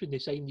assurances when they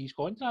sign these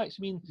contracts.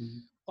 I mean,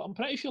 but I'm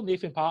pretty sure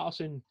Nathan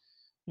Patterson,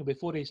 you know,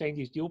 before he signed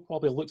his deal,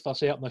 probably looked for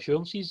certain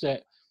assurances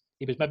that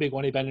he was maybe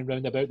going to be in and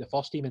round about the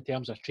first team in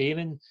terms of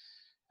training,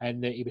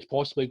 and that he was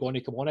possibly going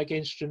to come on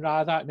against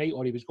Stranraer that night,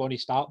 or he was going to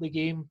start the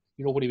game,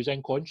 you know, when he was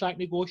in contract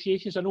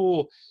negotiations. I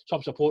know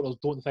some supporters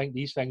don't think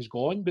these things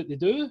go on, but they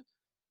do.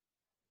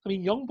 I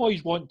mean, young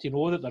boys want to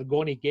know that they're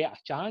going to get a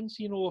chance.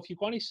 You know, if you're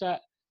going to sit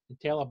and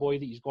tell a boy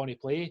that he's going to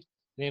play, and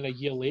then a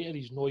year later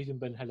he's not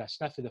even had a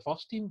sniff of the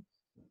first team,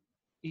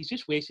 he's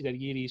just wasted a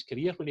year of his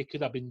career when he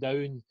could have been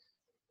down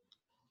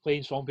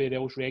playing somewhere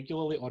else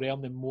regularly or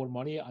earning more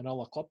money at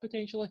another club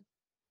potentially.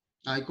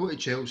 I go to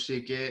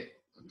Chelsea, get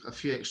a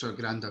few extra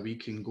grand a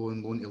week and go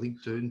into League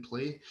Two and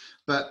play.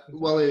 But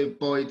Willie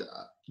Boyd,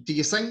 do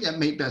you think it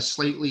might be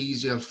slightly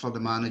easier for the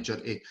manager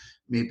to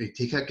maybe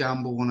take a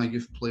gamble on a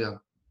youth player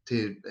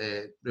to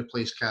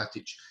replace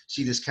Katic?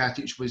 See, this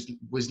Katic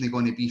wasn't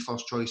going to be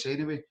first choice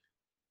anyway.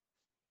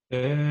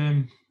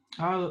 There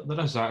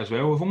is that as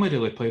well. We've only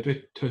really played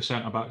with 2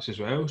 centre backs as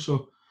well,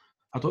 so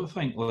I don't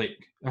think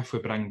like if we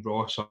bring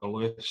Ross or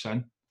Lewis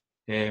in,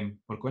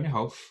 we're going to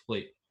have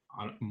like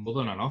more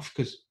than enough,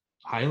 because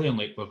highly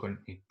unlikely we're going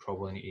to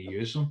probably need to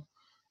use them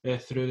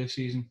through the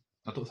season.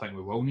 I don't think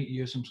we will need to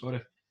use them.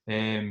 Sorry,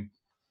 and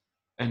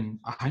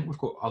I think we've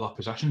got other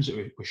positions that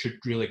we should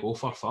really go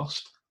for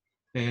first.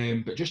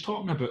 But just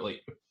talking about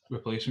like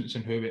replacements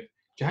and who, do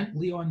you think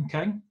Leon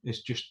King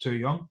is just too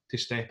young to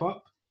step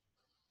up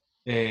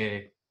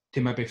to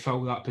maybe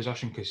fill that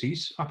position, because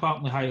he's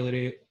apparently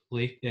highly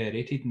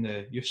rated in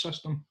the youth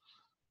system?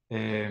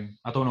 I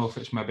don't know if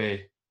it's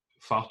maybe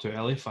far too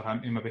early for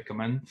him to maybe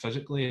come in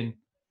physically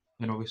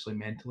and obviously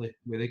mentally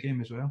with the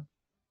game as well.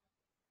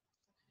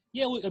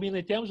 Yeah, look, I mean,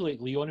 in terms of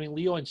like Leon, I mean,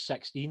 Leon's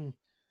 16,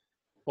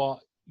 but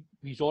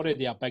he's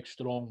already a big,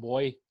 strong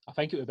boy. I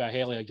think it would be a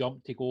hell of a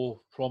jump to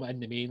go from in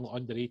the main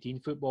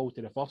under-18 football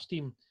to the first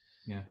team.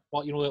 Yeah.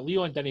 But, you know, like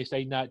Leon didn't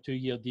sign that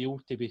 2-year deal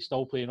to be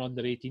still playing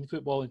under-18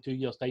 football in 2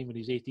 years' time when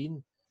he's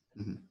 18.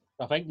 Mm-hmm.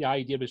 I think the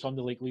idea with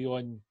somebody like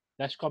Leon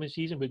this coming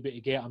season would be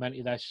to get him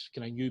into this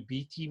kind of new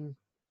B team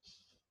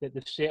that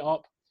they've set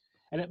up.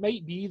 And it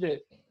might be that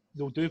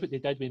they'll do what they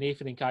did with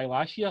Nathan and Kai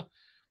last year.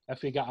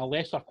 If we get a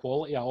lesser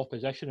quality of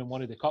opposition in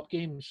one of the cup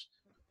games,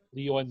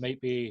 Leon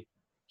might be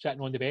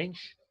sitting on the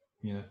bench.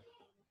 Yeah.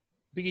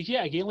 Because,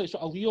 yeah, again, like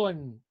sort of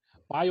Leon,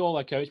 by all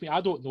accounts, I mean,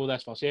 I don't know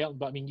this for certain,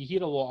 but I mean, you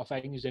hear a lot of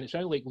things, and it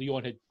sounded like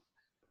Leon had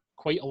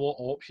quite a lot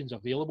of options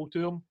available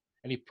to him,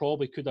 and he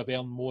probably could have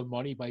earned more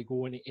money by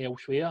going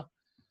elsewhere.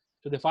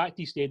 So the fact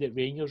he stayed at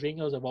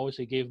Rangers have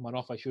obviously gave him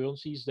enough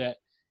assurances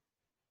that,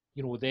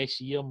 you know, they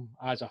see him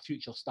as a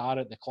future star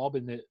at the club,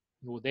 and that,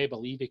 you know, they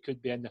believe he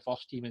could be in the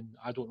first team in,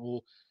 I don't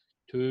know,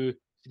 2-3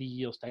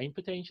 years' time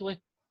potentially.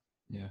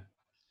 Yeah.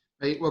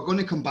 Right, we're going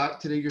to come back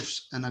to the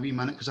youths in a wee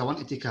minute, because I want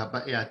to take a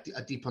bit of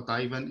a deeper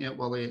dive into it,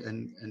 Willie,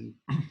 and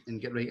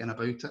get right in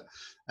about it.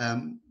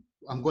 I'm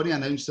going to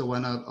announce the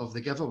winner of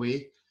the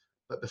giveaway,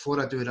 but before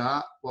I do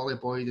that, Willie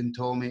Boyd and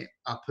Tommy,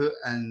 I put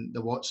in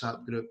the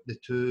WhatsApp group the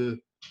 2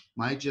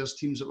 MyJers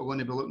teams that we're going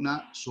to be looking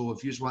at. So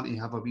if you want to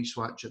have a wee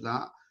swatch at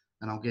that,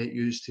 and I'll get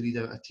you to read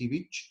out a team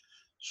each.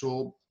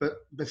 So,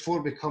 but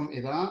before we come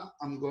to that,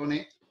 I'm going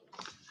to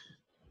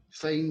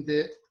find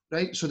it.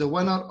 Right, so the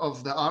winner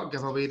of the art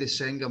giveaway, the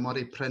Senga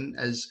Murray print,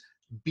 is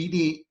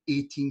Beanie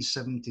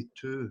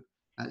 1872.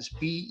 That's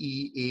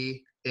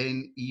BEANEY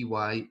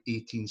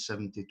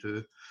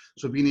 1872.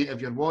 So Beanie,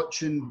 if you're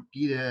watching,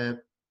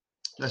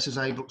 this is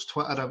Ibrox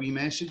Twitter a wee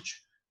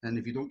message, and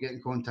if you don't get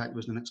in contact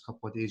with us in the next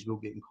couple of days, we'll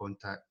get in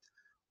contact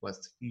with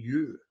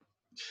you.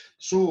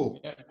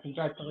 So, yeah,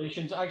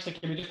 congratulations. Actually,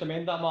 can we just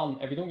amend that, man?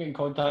 If you don't get in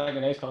contact in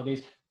the next couple of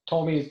days,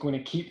 Tommy is going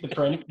to keep the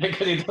print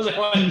because he doesn't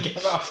want to give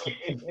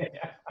it away.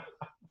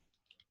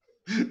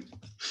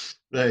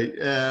 Right,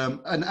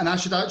 and I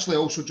should actually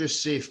also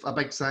just say a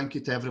big thank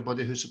you to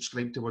everybody who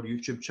subscribed to our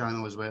YouTube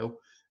channel as well.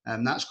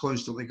 That's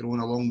constantly growing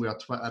along with our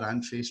Twitter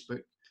and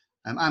Facebook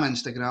and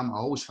Instagram. I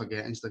always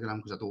forget Instagram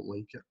because I don't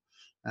like it.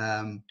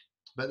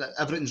 But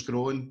everything's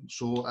growing.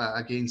 So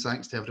again,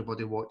 thanks to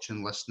everybody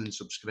watching, listening,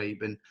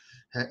 subscribing.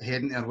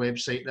 Heading to our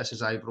website, this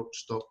is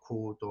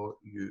ibrox.co.uk.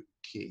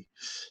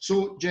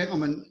 So,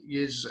 gentlemen,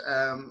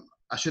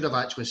 I should have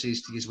actually said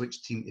to you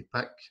which team to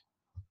pick.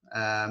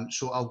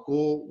 So I'll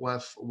go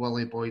with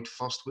Willie Boyd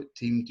first. What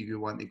team do you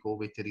want to go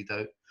with to read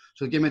out?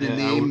 So give me the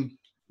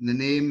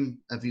name,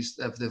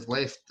 if they've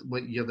left,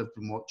 what year they've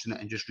been watching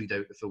it, and just read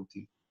out the full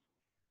team.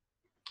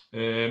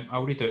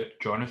 I'll read out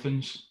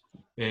Jonathan's.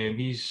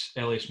 His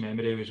earliest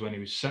memory was when he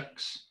was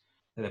 6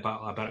 at the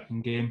Battle of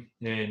Birkenhead game,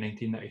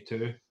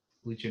 1992,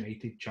 Leeds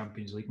United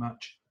Champions League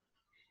match.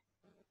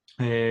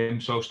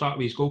 So I'll start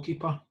with his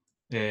goalkeeper.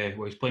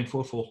 He's playing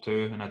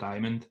 4-4-2 in a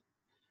diamond.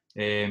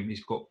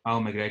 He's got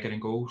Al McGregor in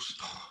goals.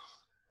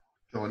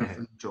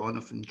 Jonathan.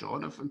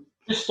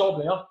 Just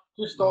stop there.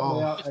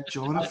 There.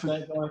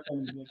 Jonathan.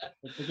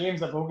 The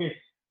game's a bogey.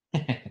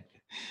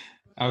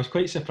 I was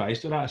quite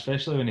surprised with that,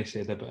 especially when he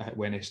said about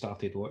when he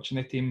started watching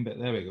the team, but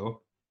there we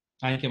go.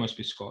 I think he must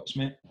be Scots,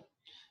 mate.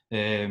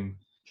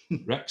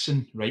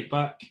 Rickson, right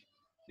back,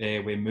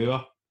 with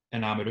Moore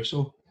and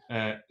Amoruso,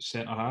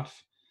 centre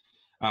half,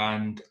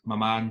 and my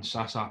man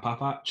Sasa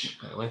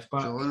Papac at left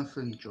back.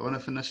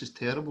 Jonathan, this is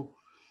terrible.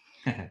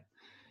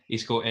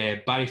 He's got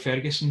Barry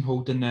Ferguson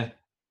holding the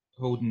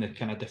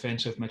kind of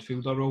defensive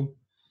midfielder role,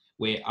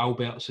 with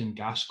Albertson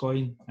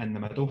Gascoigne in the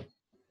middle.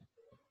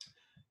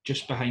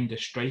 Just behind the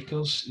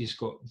strikers, he's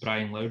got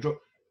Brian Laudrup,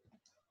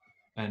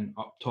 and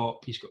up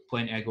top he's got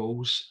plenty of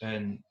goals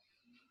and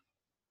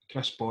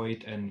Chris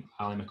Boyd and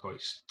Ali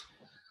McCoist.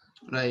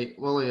 Right,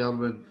 Willie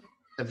Irwin,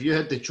 if you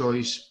had the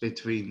choice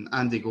between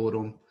Andy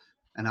Gorham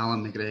and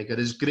Alan McGregor,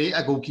 as great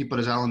a goalkeeper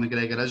as Alan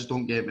McGregor is,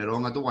 don't get me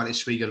wrong, I don't want to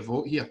sway your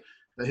vote here,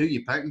 but who are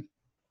you picking?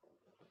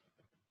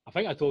 I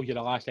think I told you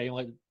the last time,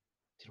 like,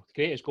 the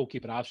greatest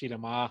goalkeeper I've seen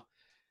in my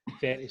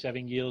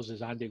 37 years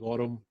is Andy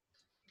Gorham.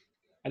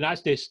 And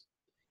that's just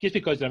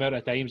because the amount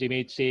of times he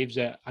made saves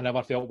that I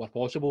never felt were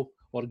possible,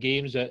 or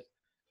games that,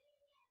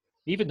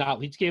 even that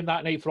Leeds game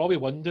that night, for all we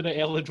won at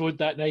Elland Road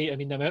that night, I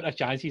mean, the amount of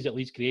chances that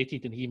Leeds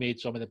created and he made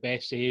some of the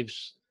best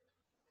saves.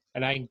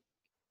 And I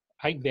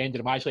think the end of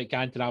the match, like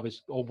Cantona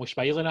was almost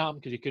smiling at him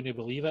because he couldn't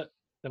believe it,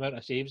 the amount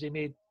of saves he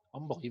made.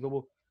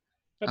 Unbelievable.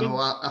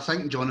 I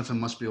think Jonathan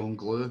must be on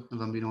glue,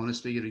 if I'm being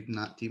honest with you, reading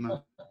that team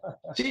out.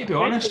 See, to be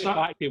honest,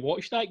 back to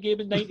watch that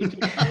game in 92.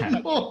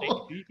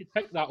 You could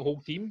pick that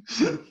whole team.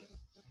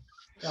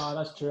 Yeah,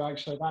 that's true,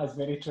 actually. That is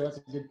very true. That's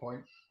a good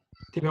point.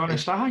 to be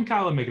honest, I think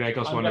Alan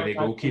McGregor's one of the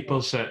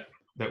goalkeepers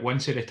that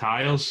once he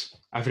retires,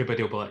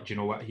 everybody will be like, do you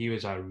know what, he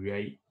was a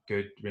right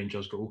good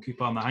Rangers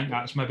goalkeeper. And I think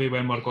that's maybe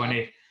when we're going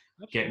to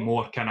get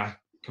more kind of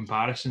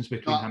comparisons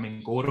between him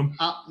and Gorham.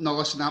 No,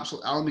 listen,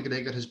 absolutely. Alan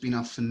McGregor has been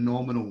a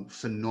phenomenal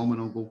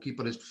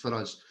goalkeeper for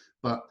us,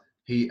 but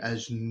he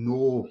is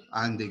no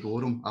Andy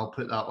Gorham. I'll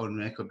put that on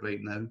record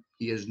right now.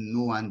 He is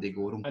no Andy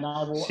Gorham. And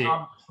I will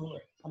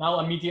absolutely, and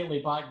I'll immediately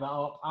back that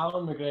up.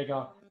 Alan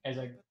McGregor is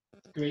a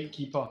great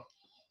keeper.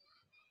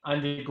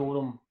 Andy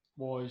Gorham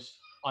was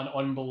an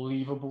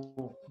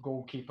unbelievable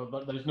goalkeeper.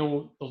 There's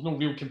no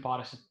real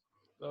comparison.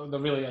 There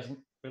really isn't.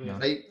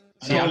 Right.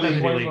 See, I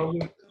didn't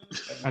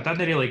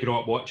really grow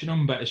up watching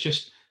him, but it's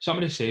just some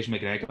of the saves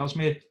McGregor's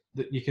made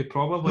that you could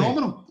probably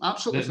phenomenal,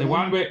 absolutely.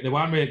 The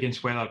one way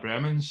against Werder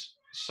Bremen's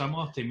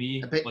similar to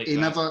me. But like he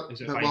never,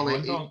 he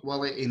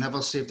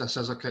never saved a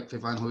scissor kick for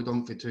Van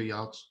Hooydonk for 2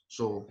 yards.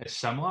 So it's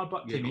similar,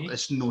 but to me,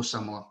 it's no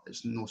similar.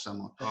 It's no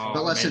similar. Oh,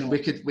 but listen, we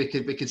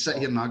could sit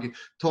here and argue.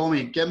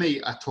 Tommy, give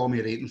me a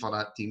Tommy rating for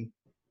that team.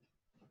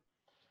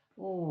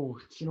 Oh,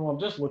 I'm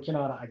just looking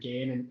at it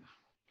again, and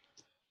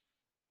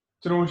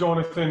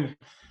Jonathan,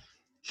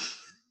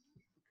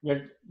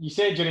 you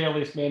said your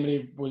earliest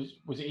memory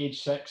was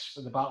age 6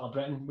 for the Battle of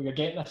Britain. We are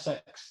getting a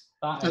 6.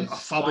 I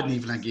wouldn't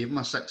even have given him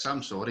a 6.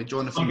 I'm sorry,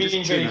 Jonathan. I'm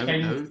being very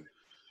kind.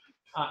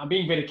 I'm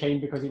being very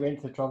kind because he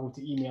went to the trouble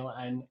to email it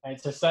in.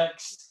 It's a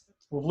 6.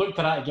 We've looked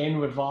at it again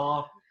with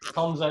VAR.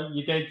 Turns out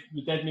you did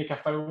make a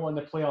foul on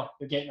the player.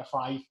 You're getting a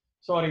 5.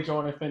 Sorry,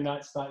 Jonathan.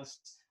 That's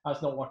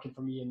not working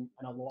for me in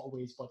a lot of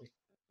ways, buddy.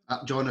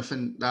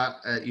 Jonathan,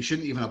 that you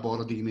shouldn't even have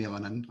bothered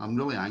emailing in. I'm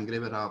really angry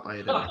with that, by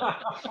the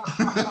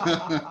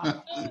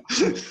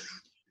way.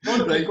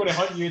 Jonathan's going to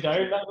hunt you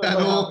down.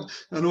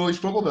 I know. He's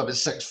probably about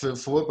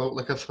 6'4", built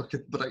like a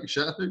fucking brick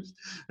shit house.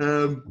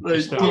 Right.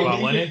 Just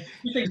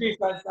in case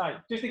that's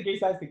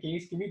the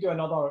case, can we do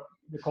another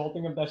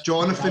recording of this?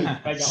 Jonathan,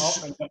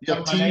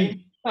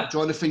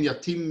 Jonathan, your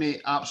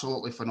teammate,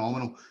 absolutely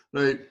phenomenal.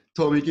 Right,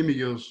 Tommy, give me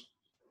yours.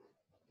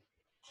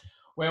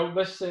 Well,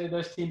 this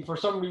team, for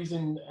some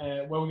reason,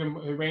 William,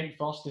 who went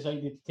first,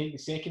 decided to take the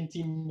second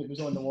team that was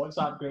on the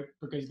WhatsApp group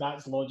because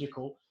that's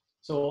logical.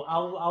 So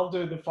I'll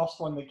do the first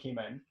one that came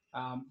in.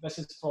 This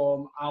is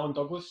from Alan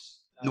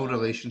Douglas. No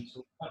relation.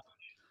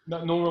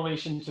 No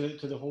relation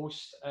to the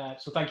host.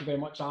 So thank you very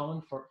much,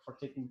 Alan, for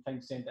taking the time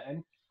to send it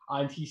in.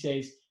 And he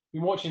says,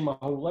 been watching my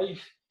whole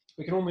life.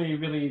 We can only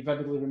really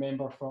vividly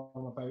remember from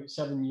about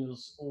 7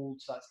 years old.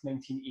 So that's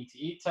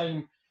 1988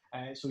 time.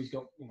 So he's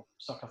got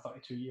circa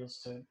 32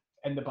 years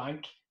in the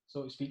bank,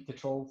 so to speak, to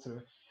trawl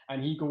through.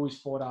 And he goes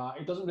for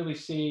it doesn't really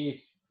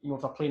say if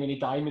they're playing any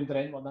diamond or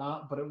anything like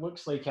that, but it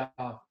looks like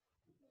I'm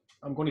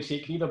going to say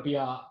it can either be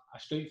a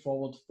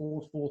straightforward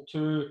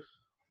 4-4-2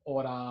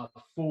 or a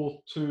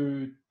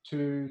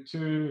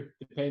 4-2-2-2,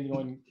 depending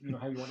on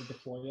how you want to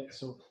deploy it.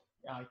 So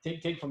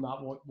take from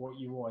that what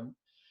you want.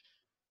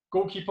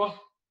 Goalkeeper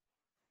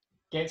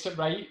gets it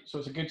right, so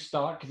it's a good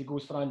start because he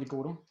goes for Andy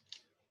Gorham.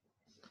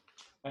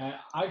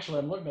 Actually,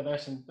 I'm looking at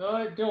this and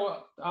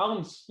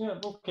Alan's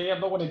okay. I'm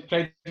not going to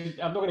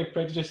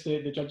prejudice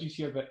the judges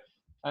here, but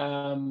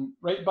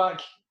right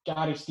back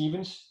Gary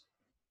Stevens.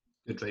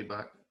 Good right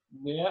back.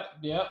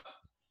 Yeah.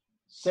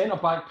 Centre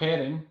back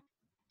pairing,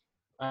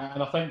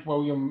 and I think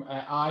William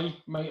I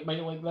might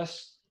like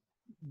this.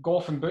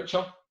 Goff and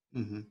Butcher.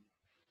 Mm-hmm.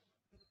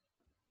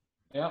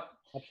 Yeah.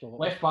 Absolutely.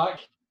 Left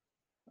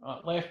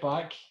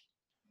back.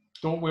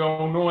 Don't we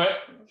all know it?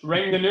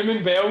 Ring the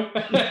Newman bell.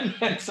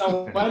 It's a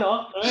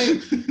winner,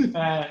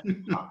 right?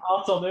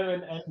 Arthur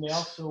Newman in there.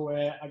 So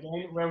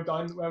again, well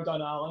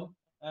done, Alan.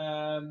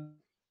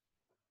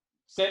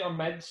 Centre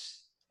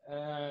mids,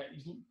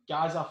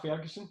 Gaza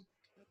Ferguson.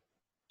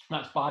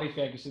 That's Barry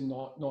Ferguson,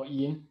 not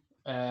Ian,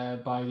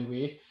 by the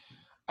way.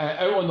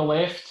 Out on the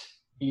left,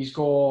 he's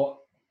got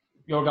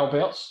Jörg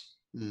Albertz.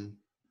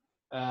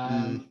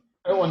 Out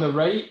on the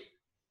right,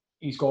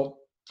 he's got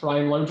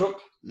Brian Laudrup.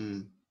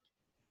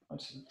 I'm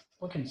just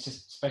looking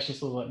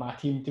suspiciously like my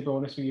team, to be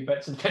honest with you,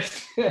 bits and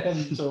bits.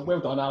 So well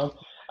done, Alan.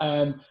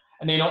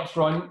 And then up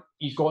front,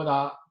 he's got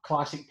that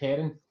classic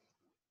pairing,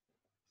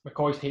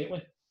 McCoist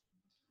Haitley.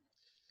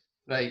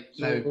 Right,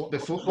 So, now,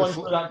 before, let's run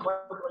through that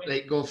quickly.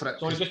 right, go for it,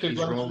 Sorry, 'cause just to he's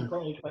run through wrong.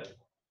 quickly. But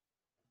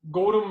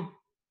Gorham,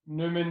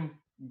 Newman,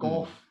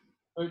 Goff,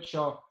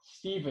 Butcher,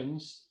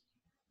 Stevens,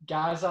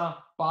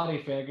 Gaza,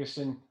 Barry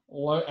Ferguson,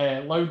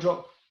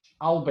 Laudrup,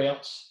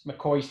 Alberts,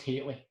 McCoist,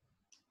 Haitley.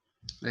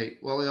 Right,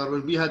 well,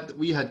 Erwin,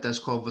 we had this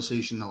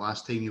conversation the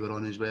last time you were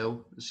on as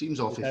well. It seems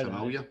awfully did,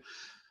 familiar.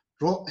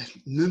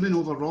 Newman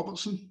over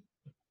Robertson?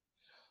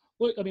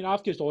 Look, I mean,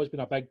 I've just always been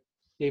a big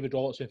David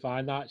Robertson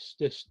fan. That's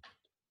just,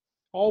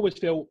 I always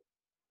felt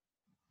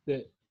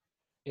that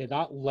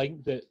that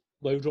link that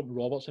Laudrup and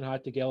Robertson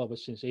had together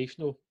was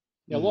sensational.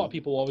 A lot of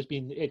people have always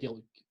been,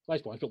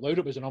 let's be honest,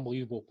 Laudrup was an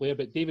unbelievable player,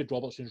 but David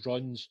Robertson's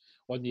runs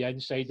on the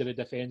inside of the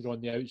defender,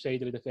 on the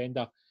outside of the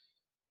defender,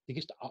 they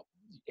just,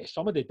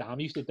 some of the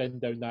damage they did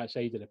down that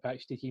side of the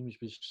pitch to teams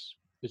was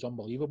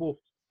unbelievable.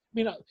 I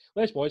mean,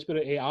 let's be honest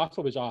about it,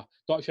 Arthur was a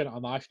Dutch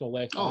international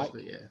left back. Oh,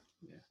 yeah.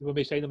 When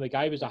we signed him, the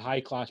guy was a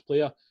high-class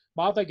player.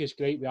 My biggest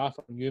gripe with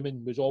Arthur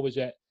Newman was always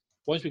that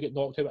once we get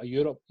knocked out of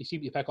Europe, he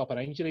seemed to pick up an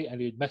injury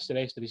and he would miss the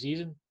rest of the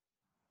season.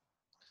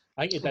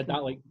 I think he did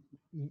that like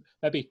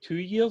maybe 2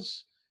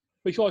 years,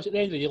 which was at the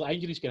end of the day, like,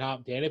 injuries can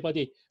happen to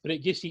anybody, but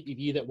it just seemed to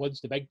be that once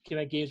the big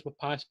kind of games were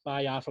passed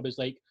by, Arthur was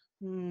like,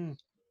 and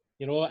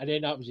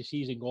then that was the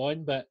season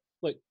gone. But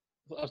look,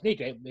 there's no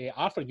great.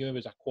 Arthur Newman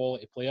was a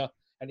quality player,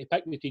 and to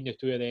pick between the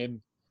two of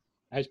them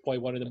is probably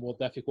one of the more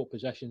difficult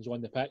positions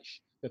on the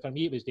pitch. But for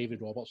me, it was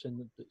David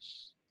Robertson.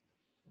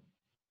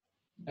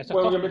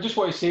 William, I just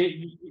want to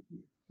say,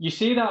 you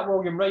say that,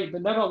 William, right,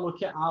 but never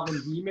look at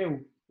Alan's email.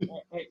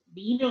 The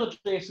email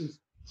address is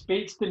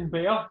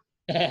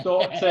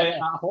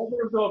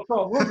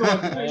spatestonbear.hotmail.com. We're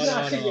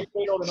going, you're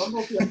playing all the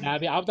numbers here. Nah,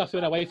 mate, I've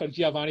done away for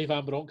Giovanni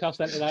Van Bronckhorst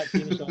into that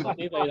team, so I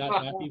don't like that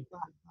my team.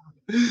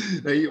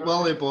 Right,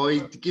 Wally boy,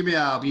 give me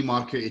a wee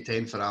mark out of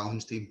 10 for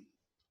Alan's team.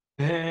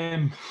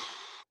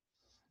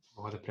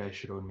 All the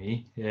pressure on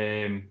me.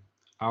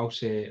 I'll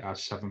say a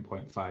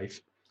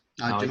 7.5.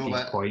 I Do like you know these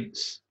what?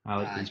 points.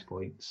 These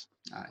points.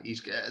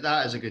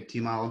 That is a good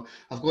team, Alan.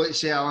 I've got to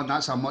say, Alan,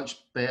 that's a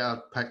much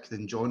better pick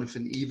than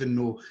Jonathan, even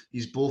though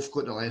he's both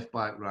got the left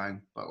back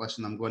wrong. But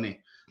listen, I'm going to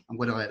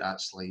let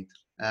that slide.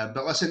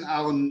 But listen,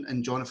 Alan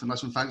and Jonathan,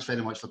 listen, thanks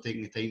very much for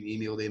taking the time to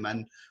email them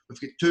in. We've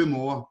got 2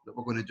 more that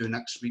we're going to do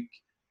next week.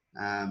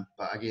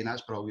 But again,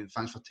 that's brilliant.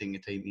 Thanks for taking the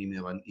time to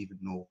email in, even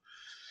though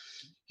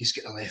he's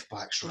got the left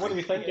backs right. What do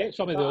we think? Get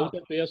some of the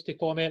older players to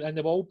comment, and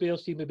the old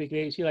players team would be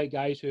great. See, like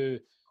guys who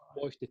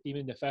watched the team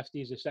in the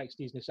 50s, the 60s,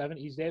 and the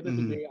 70s, they would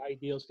be great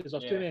ideas, because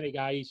there's too many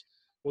guys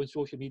on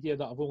social media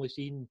that I've only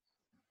seen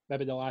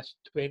maybe the last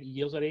 20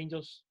 years of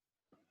Rangers,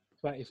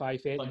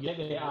 25, 30 Like, years.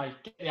 get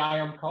the eye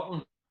on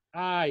curtain.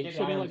 Aye,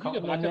 so I mean, like,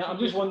 I'm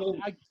just wondering.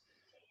 I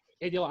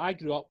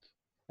grew up,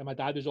 and my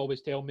dad was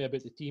always telling me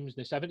about the teams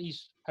in the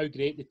 70s, how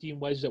great the team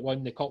was that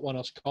won the Cup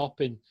Winners' Cup,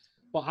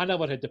 but I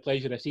never had the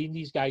pleasure of seeing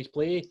these guys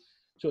play,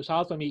 so it's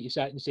hard for me to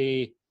sit and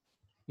say,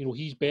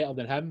 he's better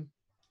than him,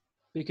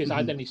 because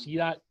I didn't see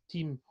that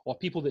team, or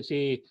people that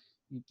say,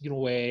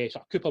 sort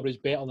of Cooper was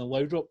better than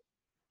Laudrup.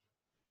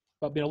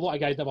 But I mean, a lot of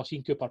guys never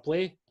seen Cooper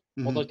play.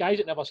 Or there's guys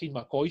that never seen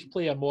McCoist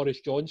play, or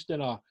Maurice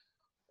Johnston, or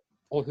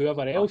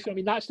whoever else. I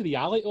mean, that's the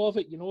reality of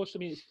it, So I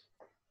mean,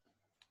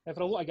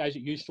 for a lot of guys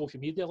that use social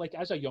media, like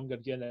as a younger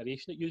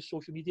generation that use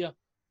social media,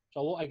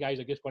 so a lot of guys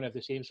are just going to have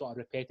the same sort of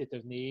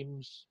repetitive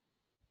names.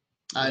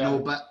 I know,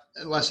 but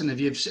listen, if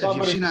you've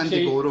seen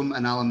Andy Gorham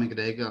and Alan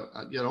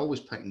McGregor, you're always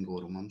picking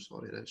Gorham. I'm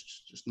sorry, that's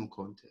just no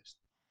contest.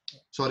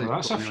 Sorry, well,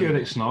 that's a few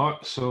it's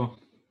not. So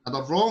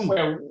they're wrong.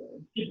 Well,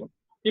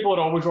 people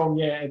are always wrong.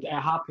 Yeah, it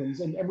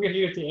happens, and we're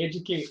here to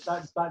educate.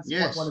 That's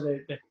yes. one of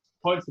the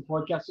points of the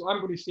podcast. So I'm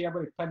going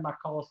to pin my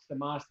colours to the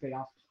mast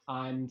there,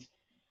 and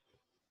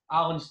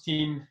Alan's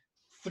team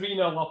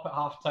 3-0 up at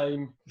half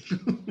time.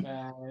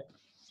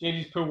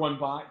 Jamie's pulled one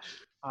back,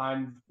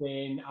 and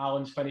then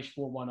Alan's finished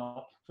 4-1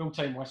 up. Full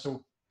time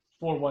whistle,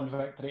 4-1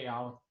 victory to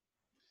Alan.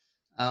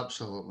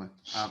 Absolutely.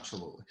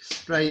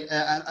 Right,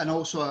 and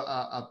also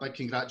a big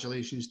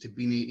congratulations to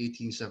Beanie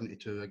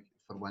 1872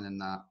 for winning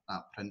that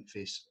print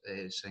face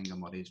Singer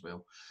Murray as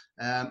well.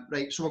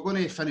 Right, so we're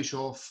going to finish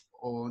off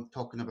on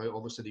talking about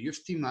obviously the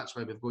youth team. That's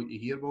why we've got you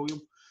here,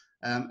 William.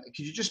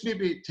 Could you just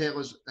maybe tell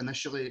us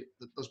initially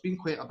that there's been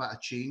quite a bit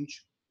of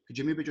change? Could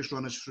you maybe just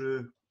run us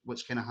through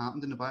what's kind of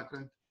happened in the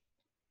background?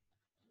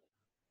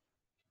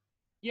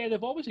 Yeah,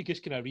 they've obviously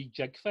just kind of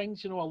rejig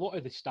things. A lot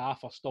of the staff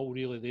are still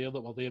really there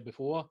that were there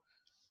before.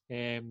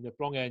 They've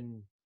brought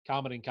in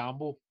Cameron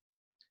Campbell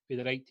for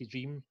the Right to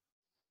Dream,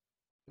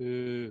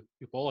 who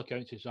by all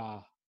accounts is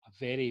a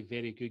very,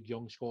 very good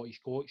young Scottish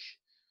coach.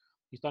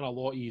 He's done a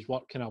lot of his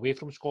work kind of away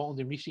from Scotland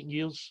in recent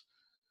years.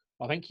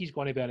 I think he's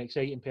going to be an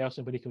exciting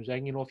person when he comes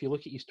in. If you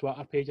look at his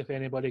Twitter page, if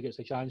anybody gets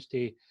a chance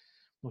to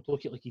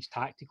look at like his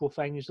tactical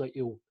things, like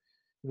he'll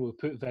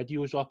put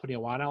videos up and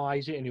he'll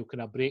analyse it and he'll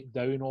kind of break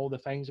down all the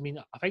things. I mean,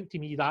 I think to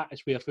me that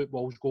is where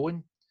football's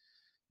going.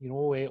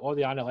 All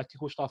the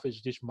analytical stuff is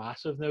just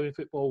massive now in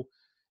football,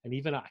 and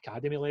even at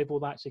academy level,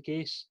 that's the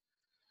case.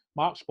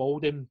 Mark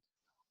Spalding,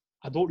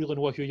 I don't really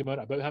know a huge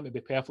amount about him, to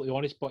be perfectly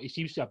honest, but he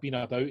seems to have been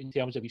about in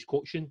terms of his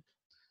coaching.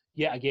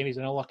 Yet again, he's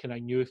another kind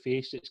of new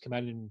face that's come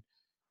in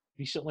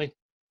recently.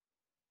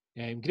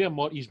 Graham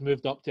Morty's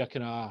moved up to a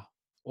kind of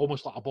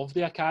almost like above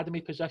the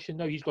academy position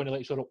now. He's going to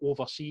like sort of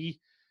oversee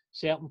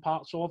certain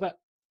parts of it.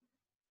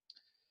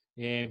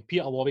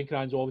 Peter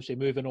Lovenkran's obviously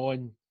moving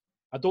on.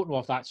 I don't know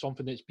if that's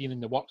something that's been in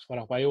the works for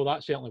a while.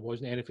 That certainly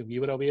wasn't anything we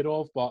were aware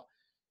of, but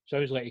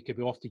sounds like he could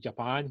be off to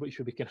Japan, which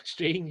would be kind of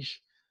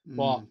strange.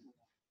 But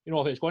you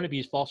know, if it's going to be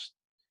his first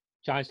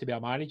chance to be a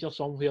manager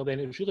somewhere, then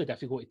it's really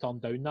difficult to turn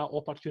down that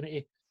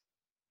opportunity.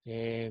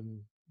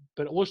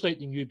 But it looks like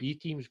the new B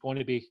team is going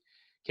to be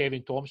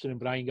Kevin Thompson and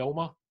Brian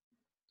Gilmer.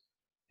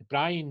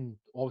 Brian,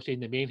 obviously in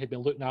the main, had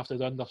been looking after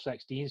the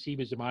under-16s. He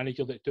was the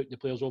manager that took the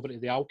players over to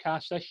the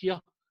Alcast this year.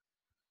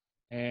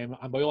 And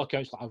by all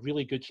accounts, like a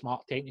really good,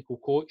 smart technical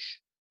coach,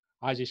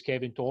 as is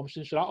Kevin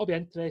Thompson. So that'll be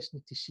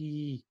interesting to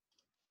see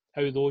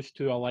how those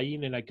two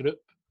align in a group,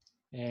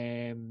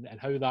 and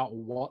how that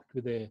will work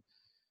with the,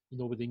 you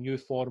know, with the new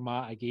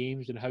format of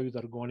games and how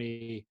they're going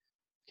to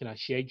kind of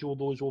schedule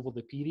those over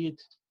the period.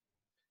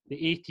 The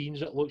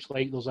 18s, it looks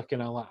like there's a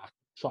kind of like a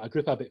sort of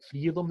group of about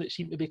 3 of them that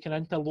seem to be kind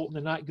of interloping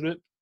in that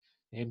group.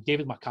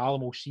 David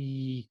McCallum will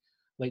see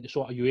like the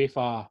sort of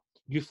UEFA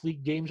Youth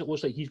League games. It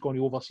looks like he's going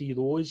to oversee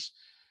those.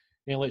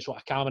 Then like sort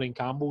of Cameron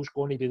Campbell's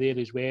going to be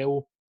there as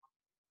well.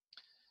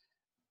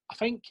 I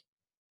think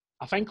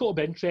it'll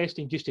be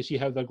interesting just to see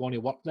how they're going to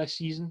work this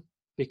season,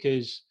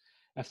 because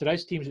if there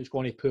is teams that's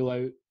going to pull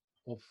out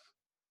of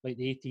like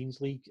the 18s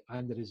league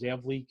and the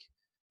reserve league,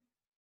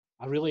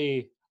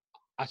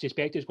 I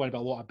suspect it's going to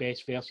be a lot of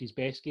best versus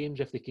best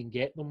games if they can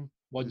get them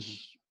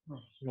once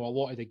you know a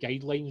lot of the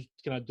guidelines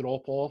kind of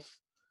drop off,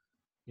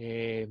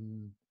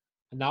 and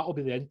that'll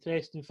be the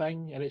interesting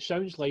thing. And it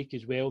sounds like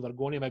as well they're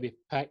going to maybe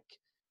pick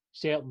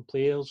certain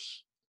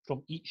players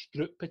from each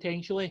group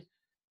potentially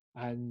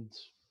and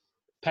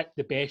pick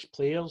the best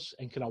players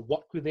and kind of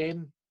work with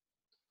them.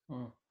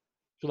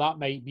 So that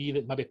might be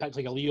that maybe pick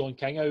like a Leon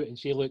King out and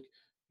say, look,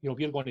 you know,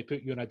 we're going to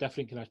put you on a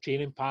different kind of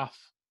training path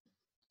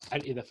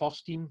into the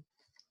first team.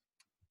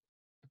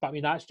 But I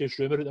mean, that's just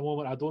rumour at the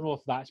moment. I don't know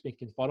if that's been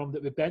confirmed.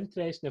 It would be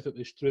interesting if it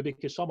was true,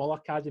 because some other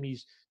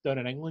academies down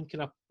in England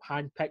kind of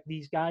handpick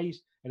these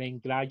guys and then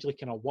gradually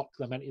kind of work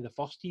them into the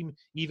first team.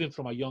 Even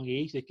from a young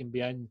age, they can be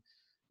in,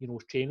 you know,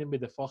 training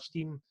with the first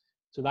team.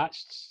 So that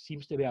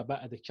seems to be a bit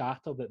of the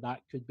chatter that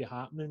could be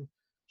happening.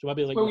 So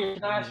maybe like. Well,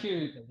 can I ask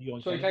you?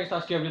 Sorry, can I just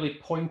ask you a really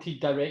pointed,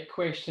 direct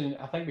question?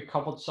 I think we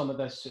covered some of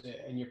this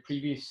in your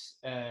previous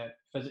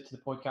visit to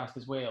the podcast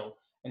as well,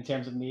 in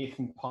terms of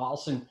Nathan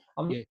Patterson.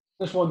 I'm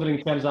just wondering,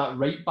 in terms of that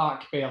right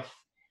back berth,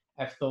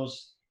 if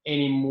there's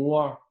any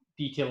more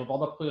detail of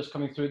other players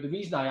coming through. The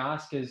reason I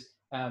ask is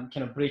kind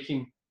of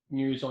breaking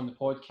news on the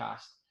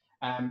podcast.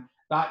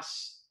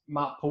 That's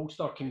Matt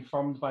Polster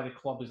confirmed by the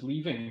club is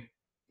leaving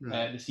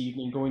this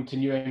evening, going to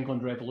New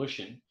England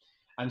Revolution.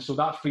 And so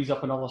that frees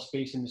up another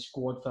space in the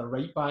squad for a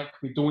right back.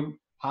 We don't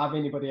have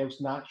anybody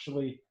else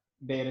naturally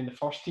there in the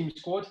first team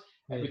squad.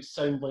 It would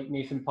sound like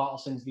Nathan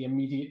Patterson's the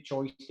immediate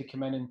choice to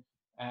come in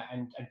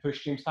and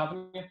push James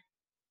Tavernier.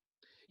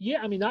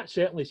 Yeah, I mean, that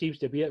certainly seems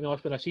to be it. I mean,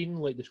 when I seen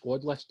like the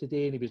squad list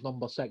today and he was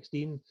number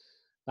 16,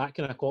 that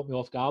kind of caught me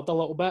off guard a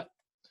little bit.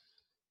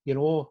 You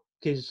know,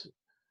 because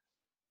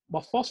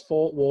my first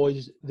thought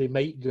was they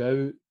might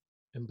go out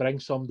and bring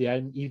somebody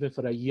in even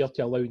for a year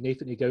to allow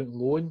Nathan to go out on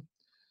loan.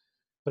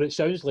 But it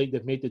sounds like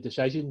they've made the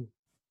decision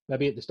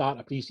maybe at the start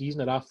of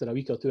pre-season or after a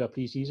week or two of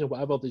pre-season,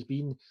 whatever there's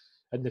been,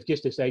 and they've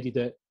just decided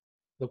that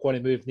they're going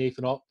to move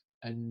Nathan up,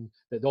 and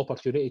that the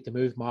opportunity to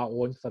move Matt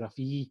on for a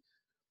fee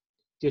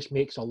just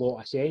makes a lot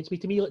of sense.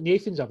 But to me, like,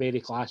 Nathan's a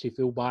very classy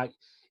fullback.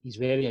 He's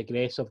very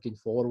aggressive going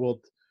forward.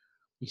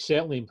 He's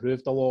certainly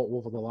improved a lot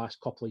over the last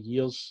couple of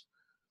years.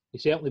 He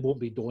certainly won't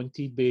be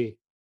daunted by, you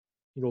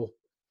know,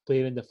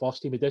 playing in the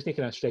first team. He doesn't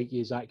kind of strike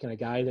you as that kind of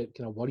guy that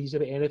kind of worries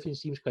about anything,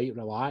 seems quite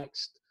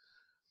relaxed.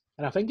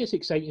 And I think it's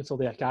exciting for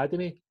the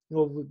academy. You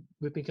know,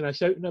 we've been kind of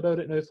shouting about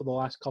it now for the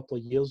last couple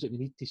of years that we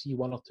need to see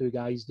 1 or 2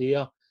 guys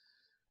there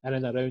in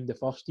and around the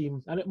first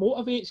team. And it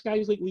motivates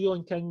guys like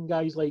Leon King,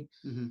 guys like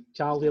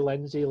Charlie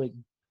Lindsay, like,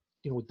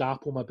 you know,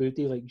 Dapo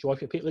Mabudi, like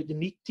Joshua Pate. Like, they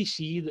need to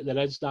see that there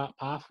is that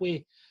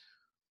pathway.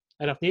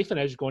 And if Nathan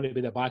is going to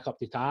be the backup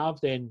to Tav,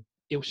 then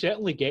he'll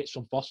certainly get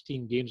some first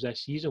team games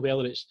this season,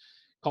 whether it's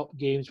cup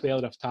games,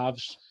 whether if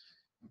Tav's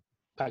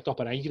picked up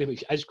an injury,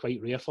 which is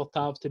quite rare for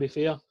Tav, to be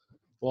fair,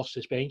 or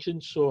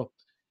suspension. So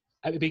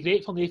it would be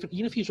great for Nathan,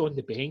 even if he's on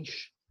the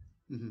bench.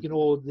 You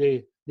know,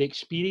 the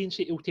experience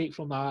that he'll take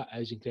from that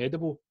is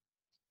incredible.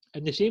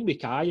 And the same with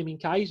Kai. I mean,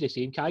 Kai's the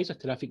same. Kai's a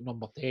terrific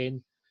number 10.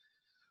 You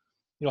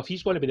know, if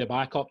he's going to be the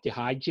backup to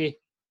Hadji,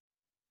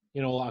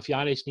 you know, if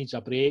Yanis needs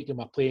a break and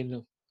we're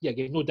playing,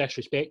 again, no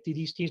disrespect to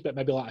these teams, but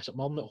maybe like a St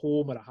Mirren at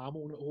home or a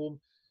Hamilton at home,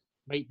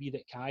 might be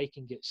that Kai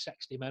can get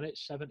 60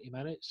 minutes, 70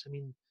 minutes. I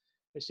mean,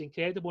 it's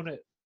incredible. And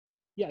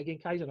again,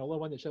 Kai's another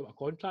one that's out of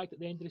contract at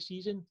the end of the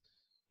season.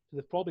 So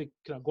they've probably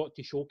kind of got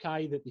to show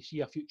Kai that they see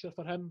a future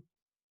for him.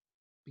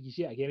 Because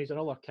again, he's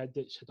another kid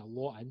that's had a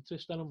lot of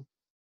interest in him.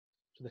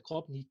 So the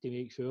club need to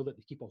make sure that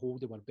they keep a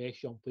hold of our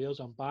best young players,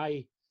 and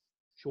by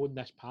showing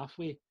this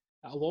pathway,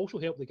 it'll also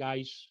help the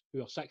guys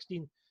who are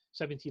 16,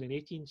 17 and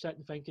 18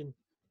 sitting thinking,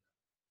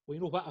 well,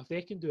 you know what, if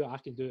they can do it, I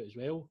can do it as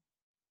well.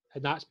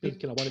 And that's been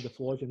kind of one of the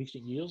flaws in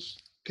recent years.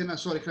 Can I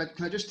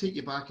just take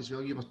you back as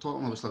well? You were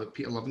talking obviously about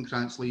Peter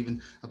Lovenkrantz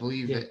leaving. I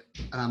believe Yeah. that,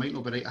 and I might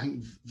not be right, I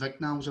think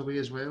Vignal's away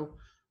as well.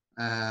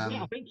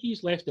 Yeah, I think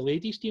he's left the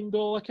ladies' team by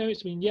all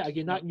accounts. I mean, yeah,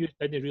 again, that news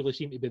didn't really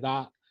seem to be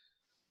that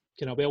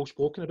kind of well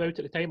spoken about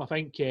at the time. I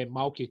think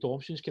Malky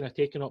Thompson's kind of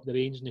taken up the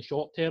reins in the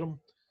short term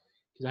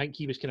because I think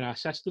he was kind of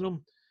assisting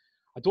him.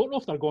 I don't know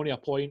if they're going to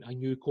appoint a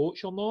new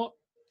coach or not.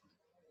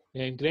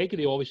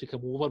 Gregory obviously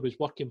came over, was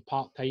working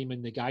part time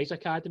in the guys'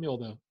 academy,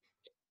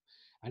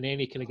 and then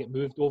he kind of get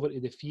moved over to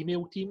the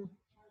female team.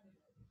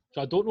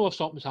 So I don't know if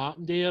something's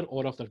happened there,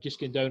 or if they're just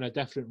going down a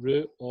different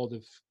route, or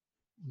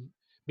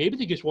maybe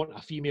they just want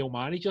a female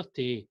manager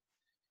to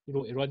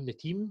to run the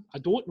team. I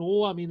don't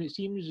know. I mean, it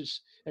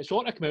seems it's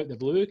sort of come out of the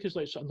blue because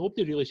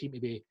nobody really seemed to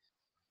be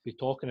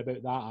talking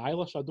about that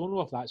either. So I don't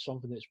know if that's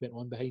something that's went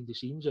on behind the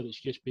scenes, or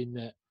it's just been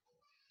that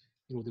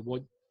they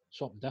want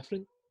something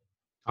different.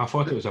 I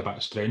thought it was a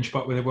bit strange,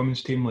 but with the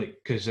women's team, like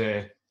because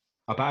a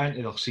bit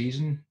into their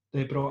season,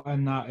 they brought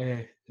in that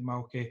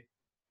Malky.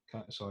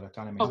 Sorry, I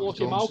can't remember.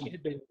 Malky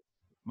had been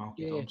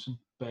Malky Thompson,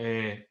 but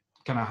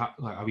kind of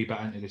like a wee bit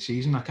into the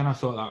season. I kind of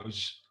thought that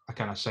was a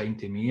kind of sign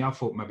to me. I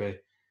thought maybe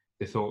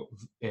they thought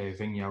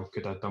Vignal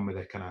could have done with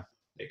the kind of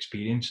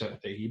experience that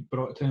he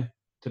brought to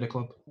the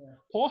club.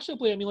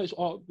 Possibly. I mean,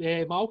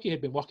 Malky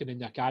had been working in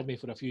the academy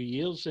for a few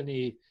years, and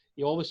he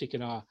obviously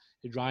kind of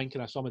ran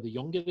kind of some of the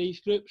younger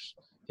age groups,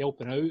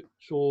 helping out.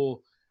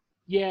 So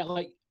yeah,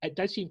 like it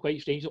did seem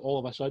quite strange that all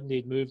of a sudden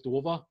they'd moved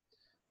over.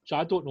 So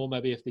I don't know,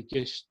 maybe if they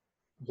just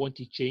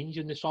wanted change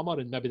in the summer,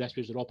 and maybe this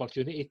was their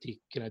opportunity to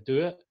kind of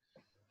do it.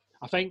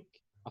 I think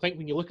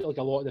when you look at like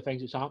a lot of the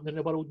things that's happening in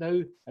the world now,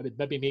 it would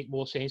maybe make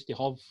more sense to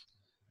have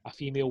a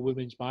female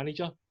women's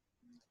manager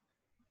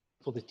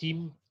for the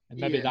team, and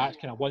maybe that's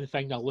kind of one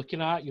thing they're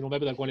looking at.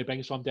 Maybe they're going to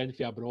bring something in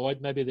from abroad,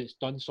 maybe that's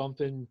done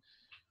something.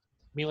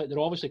 I mean, like they're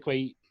obviously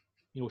quite,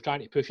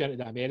 trying to push into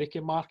the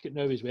American market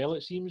now as well,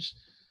 it seems.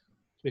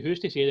 I mean, who's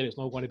to say that it's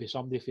not going to be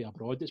somebody from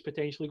abroad that's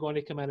potentially going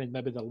to come in, and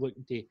maybe they're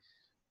looking to,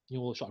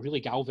 sort of really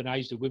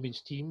galvanise the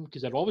women's team,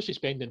 because they're obviously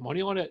spending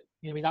money on it.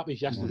 I mean, that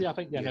was yesterday. I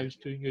think they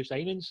announced 2 new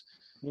signings.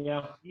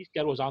 Yeah. These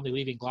girls aren't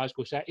leaving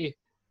Glasgow City,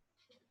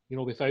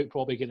 without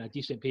probably getting a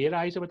decent pay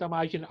rise, I would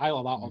imagine.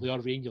 Either that or they are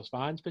Rangers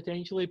fans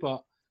potentially, but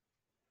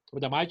I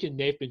would imagine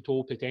they've been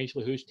told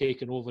potentially who's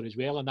taken over as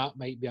well, and that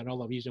might be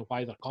another reason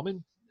why they're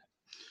coming.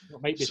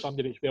 It might be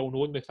somebody that's well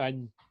known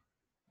within,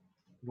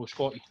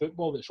 Scottish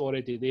football that's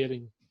already there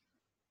in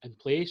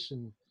place,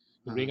 and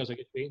the Rangers are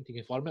just waiting to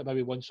confirm it.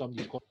 Maybe once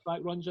somebody's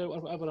contract runs out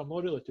or whatever. I'm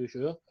not really too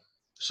sure.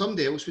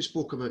 Somebody else we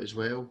spoke about as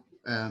well,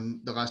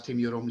 the last time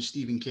you were on, was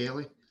Stephen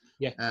Kelly.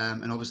 Yeah.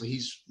 And obviously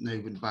he's now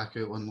went back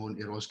out on loan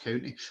to Ross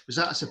County. Was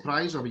that a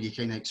surprise, or were you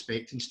kind of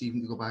expecting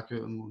Stephen to go back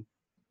out on loan?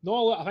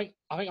 No, I think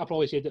I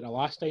probably said it the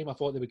last time. I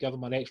thought they would give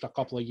him an extra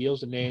couple of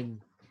years and then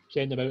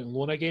send him out on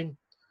loan again.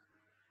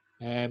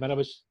 And I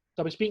was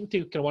speaking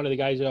to kind of one of the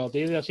guys the other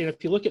day. They were saying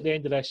if you look at the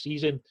end of this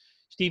season,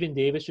 Stephen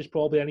Davis was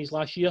probably in his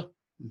last year.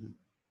 Mm-hmm.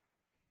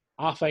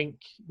 I think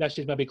this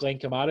is maybe Glenn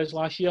Kamara's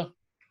last year.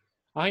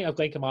 I think if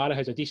Glenn Kamara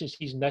has a decent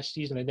season this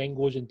season and then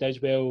goes and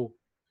does well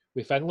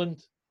with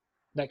Finland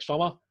next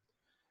summer,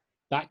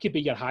 that could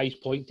be your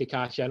highest point to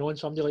cash in on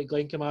somebody like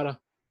Glenn Kamara.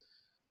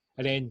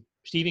 And then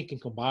Stephen can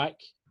come back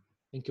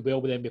and could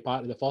well then be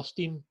part of the first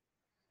team.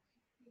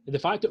 And the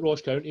fact that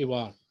Ross County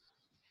were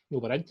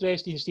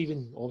interested in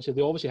Stephen,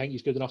 they obviously think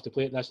he's good enough to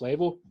play at this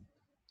level.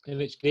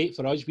 And it's great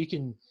for us. We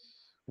can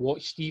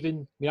watch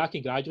Stephen. I mean, I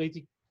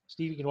congratulated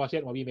Stephen. I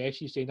sent him a wee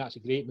message saying that's a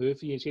great move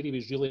for you. He said he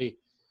was really,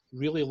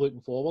 really looking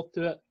forward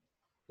to it.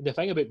 And the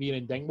thing about being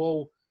in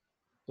Dingwall,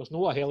 there's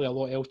not a hell of a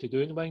lot else to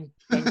do in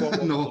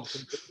Dingwall. No.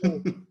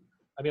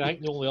 I mean, I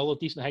think the only other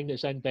decent thing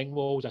that's in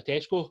Dingwall is a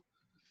Tesco.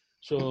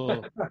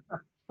 So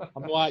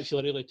I'm not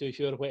actually really too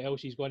sure what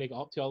else he's going to get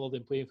up to other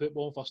than playing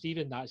football. And for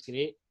Stephen, that's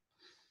great.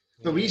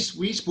 But we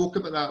spoke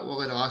about that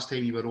the last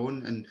time you were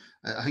on, and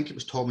I think it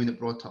was Tommy that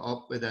brought it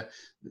up with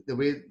the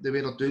way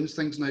they're doing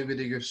things now with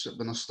the youths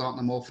when they're starting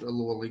them off at the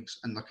lower leagues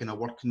and they're kind of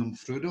working them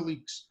through the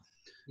leagues.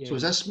 Yeah. So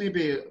is this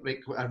maybe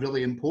like a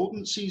really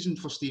important season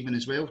for Stephen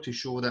as well, to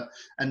show that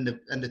in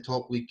the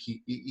top league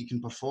he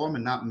can perform,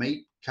 and that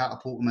might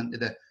catapult him into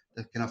the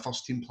kind of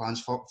first team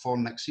plans for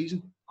next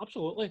season?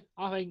 Absolutely.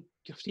 I think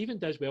if Stephen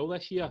does well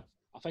this year,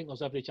 I think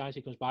there's every chance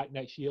he comes back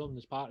next year and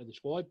is part of the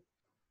squad.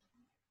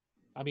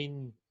 I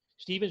mean,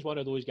 Stephen's one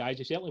of those guys,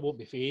 he certainly won't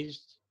be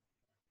phased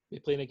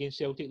with playing against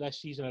Celtic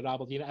this season at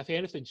Aberdeen. If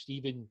anything,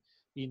 Stephen,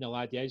 being the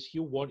lad he is,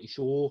 he'll want to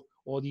show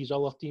all these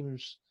other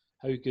teams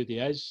how good he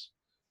is.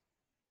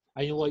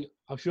 And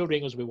I'm sure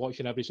Rangers will be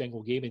watching every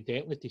single game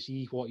intently to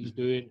see what he's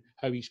doing,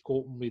 how he's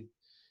coping with,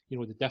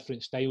 the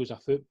different styles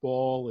of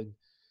football, and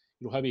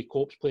how he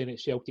copes playing at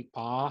Celtic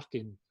Park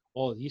and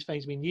all of these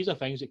things. I mean, these are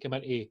things that come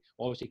into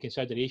obviously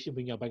consideration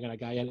when you're bringing a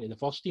guy into the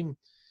first team.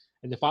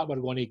 And the fact we're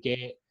going to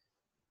get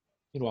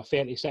a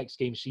 36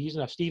 game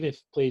season. If Stephen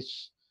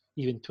plays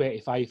even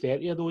 25,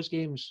 30 of those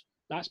games,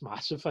 that's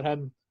massive for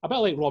him. A bit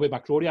like Robbie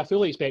McCrory. I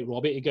fully expect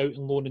Robbie to go out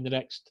on loan in the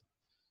next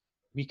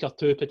week or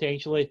two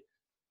potentially.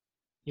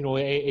 He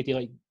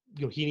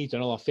needs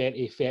another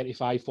 30,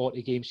 35,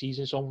 40 game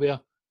season somewhere,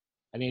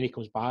 and then he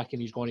comes back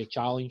and he's going to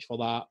challenge for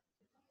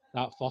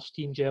that first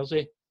team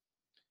jersey.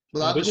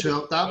 Well,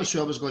 that was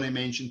who I was going to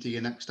mention to you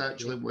next,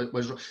 actually,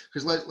 was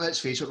because let's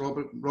face it,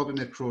 Robbie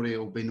McCrory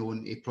will be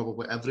known to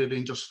probably every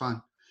Rangers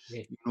fan,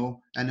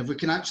 And if we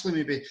can actually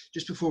maybe,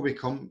 just before we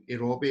come to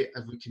Robbie,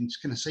 if we can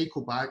kind of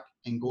cycle back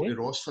and go to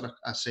Ross for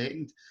a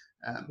second.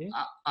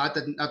 I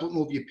don't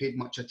know if you paid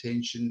much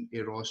attention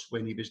to Ross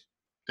when he was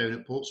down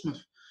at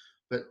Portsmouth,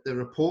 but the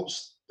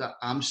reports that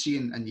I'm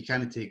seeing, and you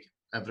can't take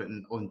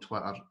everything on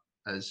Twitter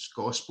as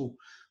gospel,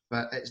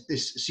 but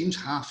this seems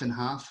half and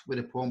half with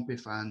the Pompey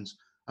fans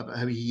about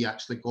how he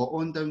actually got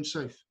on down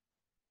south.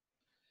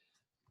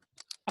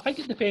 I think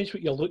it depends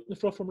what you're looking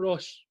for from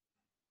Ross.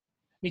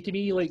 I mean, to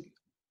me, like,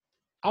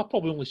 I'll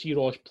probably only see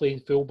Ross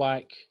playing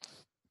fullback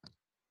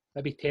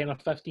maybe 10 or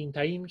 15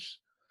 times.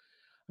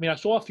 I mean, I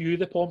saw a few of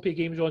the Pompey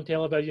games on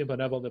television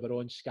whenever they were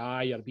on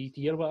Sky or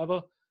BT or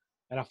whatever,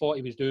 and I thought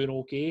he was doing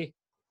okay.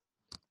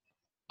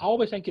 I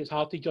always think it's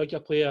hard to judge a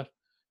player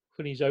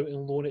when he's out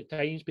on loan at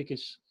times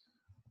because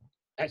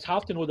it's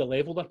hard to know the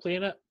level they're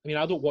playing at. I mean,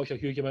 I don't watch a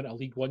huge amount of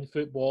League One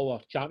football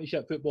or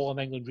Championship football in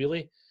England,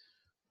 really.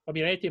 I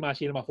mean, anytime I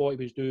seen him, I thought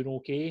he was doing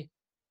okay.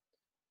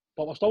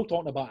 But we're still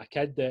talking about a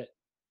kid that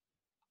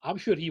I'm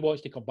sure he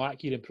wants to come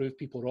back here and prove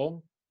people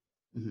wrong.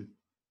 Mm-hmm.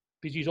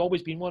 Because he's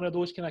always been one of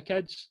those kind of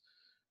kids.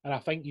 And I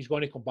think he's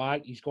going to come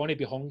back. He's going to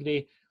be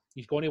hungry.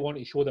 He's going to want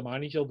to show the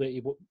manager that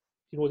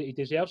he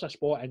deserves a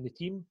spot in the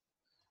team.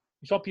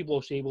 Some people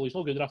will say, well, he's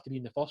not good enough to be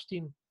in the first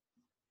team.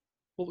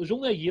 Well, it was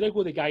only a year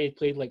ago the guy had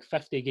played like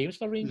 50 games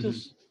for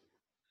Rangers.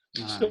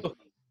 Mm-hmm. So,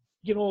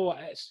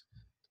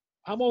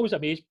 I'm always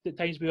amazed at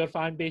times with our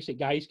fan base that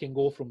guys can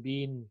go from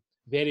being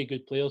very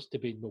good players to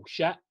being no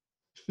shit.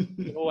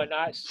 And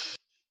that's...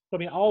 I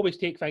mean, I always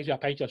take things with a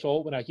pinch of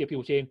salt when I hear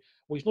people saying,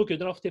 well, he's not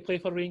good enough to play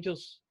for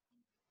Rangers.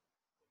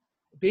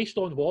 Based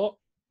on what?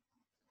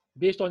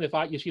 Based on the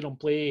fact you see him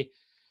play,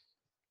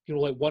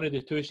 like one of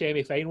the two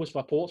semi-finals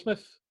for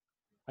Portsmouth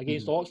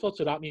against Oxford,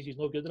 so that means he's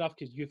not good enough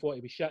because you thought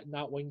he was shit in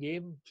that one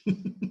game.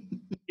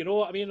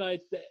 I mean,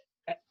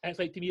 it's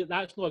like, to me,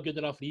 that's not a good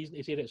enough reason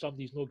to say that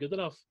somebody's not good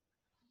enough.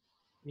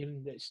 I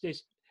mean,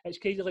 it's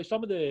crazy. Like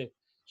some of the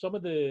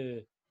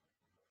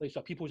like,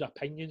 so people's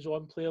opinions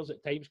on players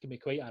at times can be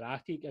quite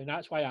erratic, and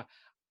that's why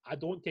I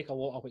don't take a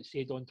lot of what's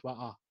said on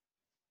Twitter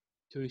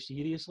too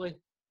seriously,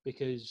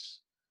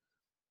 because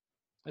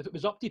if it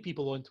was up to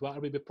people on Twitter,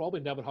 we would probably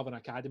never have an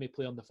academy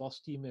player in the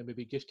first team, and we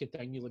would just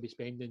continually be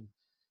spending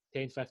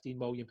 10-15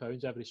 million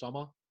pounds every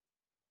summer,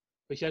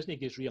 which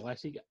isn't as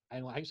realistic.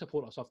 And I think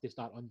supporters have to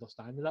start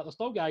understanding that. There's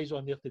still guys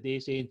on there today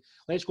saying,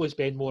 let's go and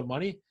spend more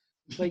money.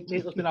 Like,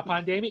 mate, there's been a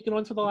pandemic going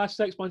on for the last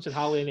 6 months and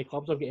hardly any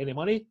clubs have got any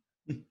money.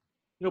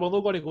 We're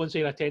not going to go and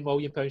sign a £10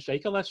 million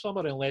striker this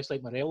summer unless,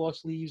 like,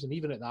 Morelos leaves, and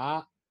even at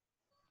that,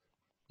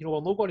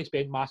 we're not going to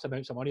spend mass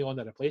amounts of money on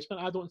the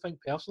replacement, I don't think,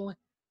 personally.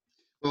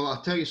 Well,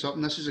 I'll tell you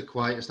something, this is the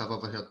quietest I've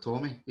ever heard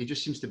Tommy. He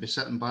just seems to be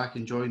sitting back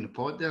enjoying the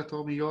pod there.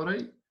 Tommy, you all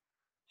right?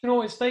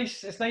 It's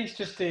nice. It's nice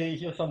just to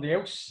hear somebody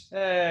else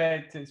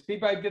to speak.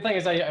 But the thing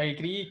is, I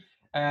agree.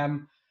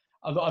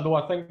 Although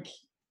I think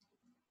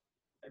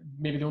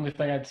maybe the only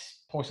thing I'd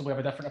possibly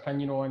have a different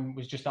opinion on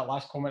was just that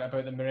last comment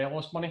about the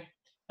Morelos money.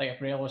 Like,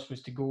 if Morelos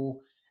was to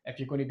go, if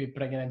you're going to be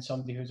bringing in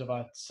somebody who's of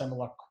a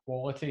similar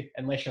quality,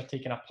 unless you're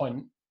taking a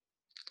punt,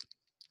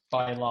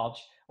 by and large,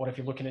 or if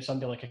you're looking at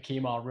somebody like a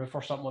Kmart Roof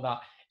or something like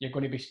that, you're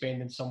going to be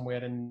spending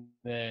somewhere in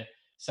the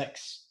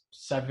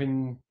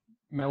 6-7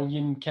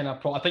 million kind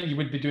of I think you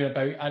would be doing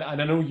about,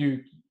 and I know you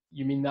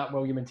mean that,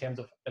 William, in terms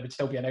of there would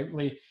still be an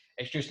outlay.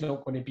 It's just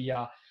not going to be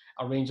a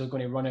Rangers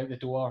going to run out the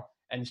door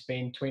and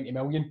spend 20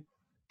 million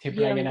to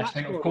bring in a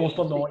thing. Of course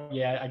they're not.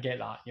 Yeah, I get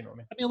that. You know what I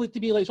mean? I mean, like, to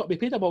be like, we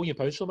paid £1 million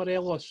for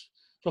Morelos.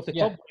 So if the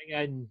club bring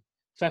in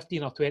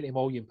 15 or 20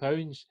 million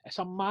pounds, it's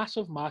a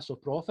massive,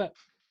 massive profit.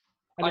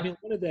 And I mean,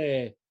 one of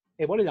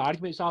the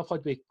arguments I've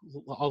had with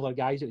other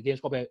guys at the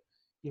games about,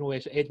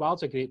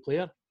 Edouard's a great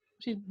player.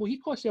 I said, well, he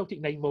cost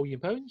Celtic £9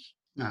 million.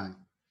 Aye. I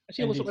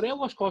said, well, so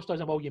Morelos cost us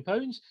 £1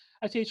 million.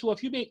 I said, so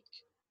if you make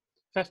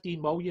 15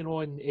 million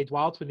on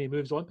Edouard when he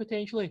moves on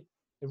potentially,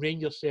 and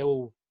Rangers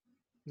sell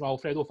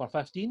Alfredo for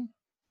 15,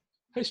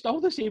 it's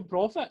still the same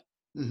profit.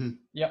 Mm-hmm.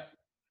 Yep.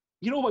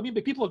 You know what I mean?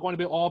 But people are going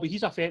about, but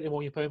he's a £30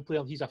 million player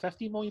and he's a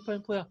 £15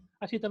 million player.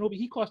 I said, I know, but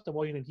he cost £1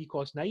 million and he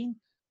cost 9.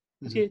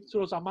 Mm-hmm. I said, so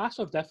there's a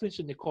massive difference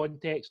in the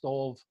context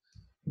of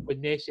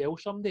when they sell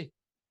somebody.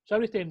 So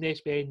every time they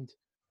spend,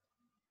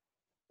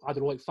 I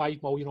don't know, like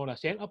 £5 million on a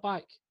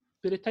centre-back,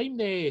 by the time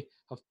they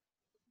have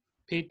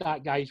paid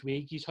that guy's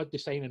wages, had to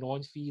sign an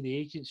on fee, the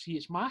agent's fee,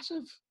 it's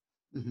massive.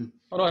 Mm-hmm.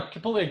 Oh, no, I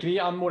completely agree.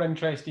 I'm more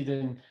interested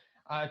in,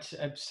 it's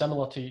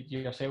similar to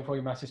yourself,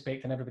 William, I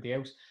suspect, and everybody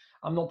else.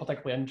 I'm not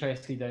particularly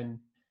interested in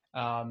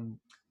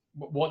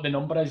what the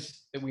number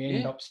is that we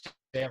end up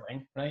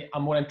selling, right?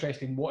 I'm more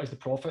interested in what is the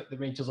profit the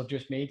Rangers have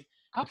just made.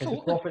 Because the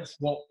Absolutely. profit's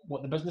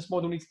what the business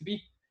model needs to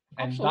be.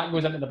 And that Absolutely.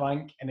 goes into the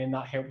bank, and then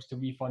that helps to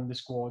refund the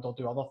squad or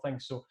do other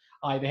things. So,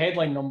 the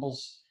headline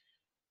numbers,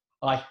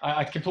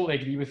 I completely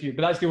agree with you.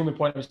 But that's the only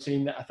point I was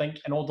saying, that I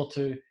think in order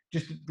to,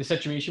 just the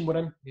situation we're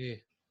in, Yeah.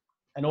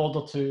 in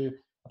order to,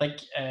 I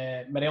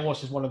think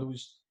Morelos is one of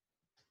those,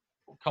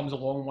 comes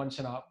along once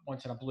in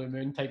a blue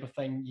moon type of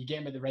thing. You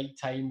get him at the right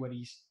time where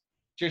he's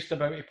just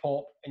about to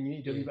pop, and you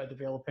need to do a wee bit of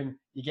developing.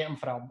 You get him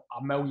for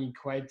a million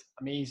quid,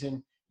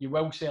 amazing. You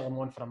will sell him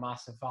on for a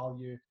massive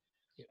value.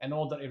 In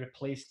order to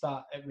replace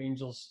that at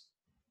Rangers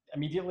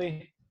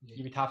immediately,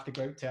 you would have to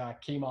go out to a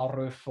Kmart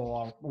Roof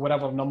or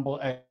whatever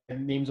number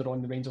names are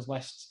on the Rangers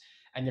lists,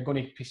 and you're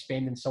going to be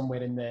spending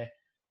somewhere in the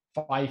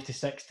 5 to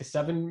 6 to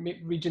 7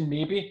 region,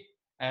 maybe.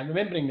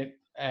 Remembering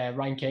that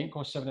Ryan Kent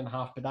costs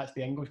 7.5, but that's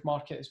the English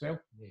market as well.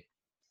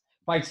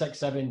 5, 6,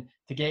 7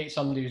 to get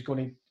somebody who's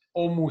going to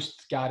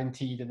almost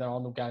guaranteed, and there are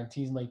no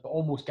guarantees in life, but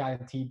almost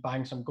guaranteed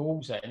bang some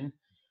goals in,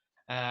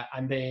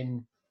 and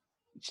then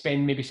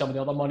spend maybe some of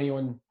the other money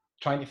on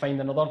trying to find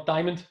another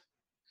diamond.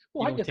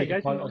 Well, I think you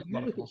look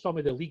something. at some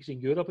of the leagues in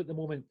Europe at the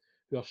moment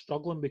who are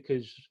struggling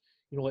because,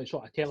 like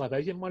sort of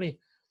television money.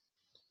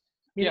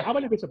 I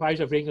wouldn't be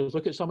surprised if Rangers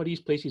look at some of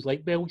these places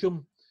like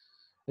Belgium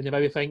and they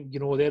maybe think,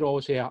 they're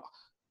obviously,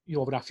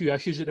 over a few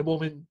issues at the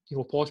moment,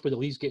 possibly the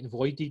league's getting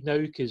voided now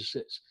because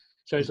it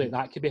sounds like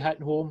that could be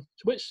hitting home.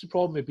 So what's the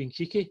problem with being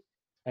cheeky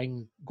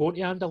and going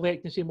to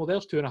Anderlecht and saying, well,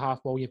 there's £2.5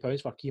 million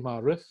for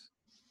Kemar Roof?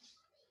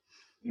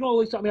 I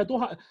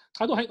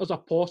don't think there's a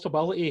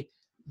possibility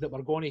that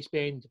we're going to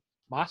spend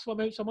massive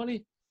amounts of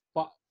money.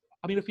 But,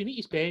 if you need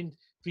to spend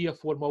 £3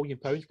 or £4 million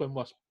when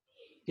we're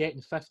getting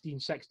 15,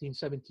 16,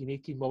 17,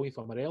 18 million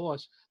for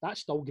Morelos,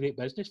 that's still great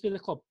business for the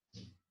club.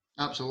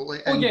 Absolutely.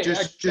 And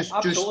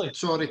absolutely.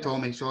 Sorry,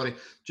 Tommy,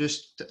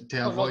 just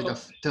to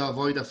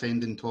avoid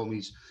offending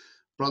Tommy's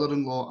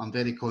brother-in-law, I'm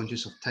very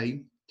conscious of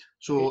time.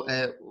 So,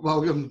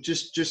 William,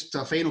 just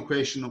a final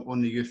question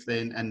on the youth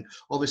then, and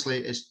obviously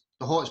it's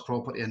the hottest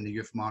property in the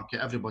youth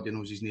market. Everybody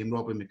knows his name,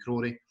 Robbie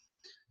McCrory.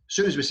 As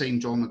soon as we signed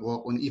John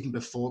McLaughlin, even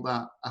before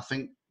that, I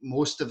think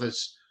most of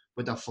us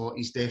would have thought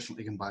he's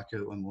definitely going back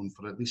out on loan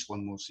for at least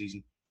one more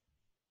season.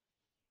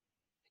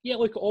 Yeah,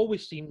 look, it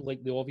always seemed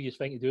like the obvious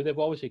thing to do. They've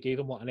obviously gave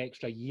him an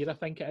extra year, I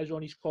think it is,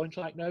 on his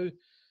contract now.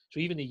 So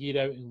even the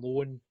year out in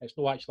loan, it's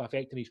not actually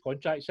affecting his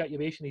contract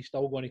situation. He's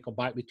still going to come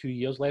back with 2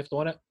 years left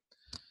on it.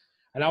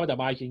 And I would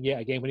imagine,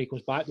 yet again, when he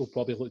comes back, they'll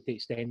probably look to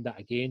extend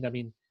that again.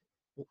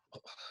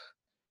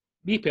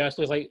 Me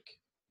personally,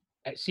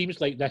 it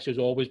seems like this has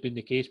always been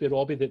the case with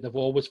Robbie, that they've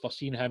always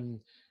foreseen him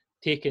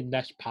taking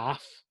this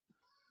path.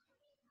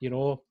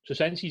 So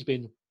since he's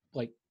been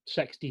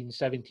 16,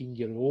 17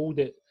 year old,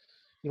 it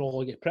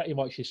pretty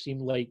much has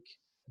seemed like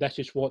this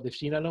is what they've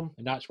seen in him,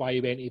 and that's why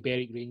he went to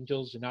Berwick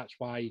Rangers, and that's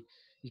why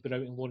he's been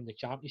out in loan in the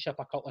Championship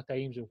a couple of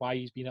times, and why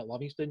he's been at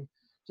Livingston.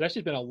 So this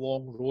has been a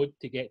long road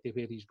to get to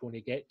where he's going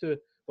to get to,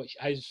 which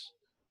is,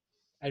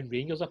 in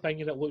Rangers'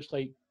 opinion, it looks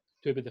like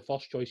to be the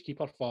first choice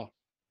keeper for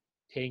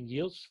 10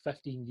 years,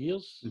 15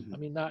 years.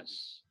 Mm-hmm.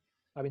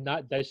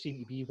 That does seem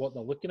to be what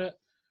they're looking at.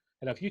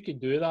 And if you can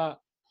do that,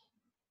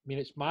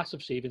 it's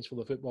massive savings for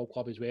the football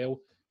club as well.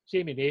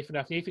 Same with Nathan.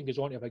 If Nathan goes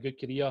on to have a good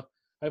career,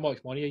 how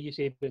much money are you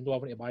saving not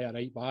having to buy a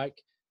right back?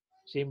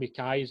 Same with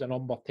Kai's a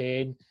number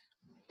 10.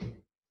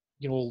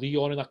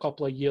 Leon in a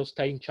couple of years'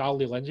 time,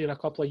 Charlie Lindsay in a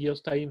couple of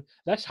years' time.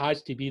 This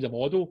has to be the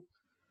model.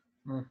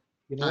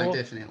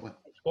 Definitely.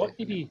 It's got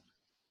to be.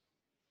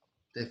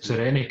 Definitely. Is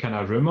there any kind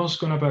of rumours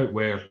going about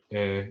where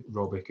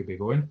Robbie could be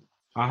going?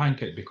 I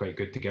think it'd be quite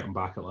good to get him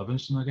back at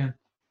Livingston again.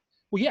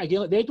 Well, yeah,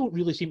 again, they don't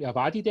really seem to have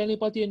added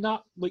anybody in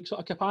that sort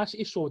of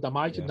capacity, so I'd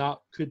imagine that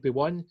could be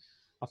one.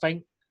 I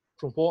think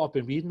from what I've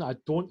been reading, I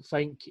don't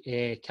think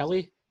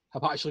Kelly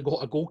have actually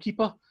got a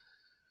goalkeeper.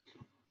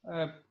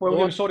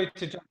 Well, I'm sorry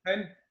to jump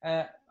in.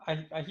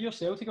 I hear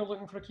Celtic are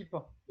looking for a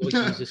keeper. Oh,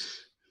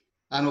 Jesus.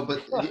 I know,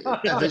 but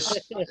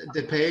it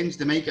depends.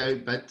 They might get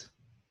outbid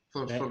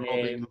for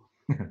Robbie.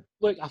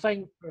 Look, I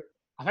think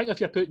if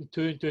you're putting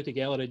 2 and 2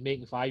 together and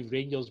making 5,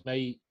 Rangers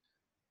might,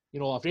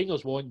 if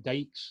Rangers want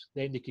Dykes,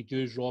 then they could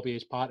use Robbie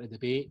as part of the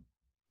bait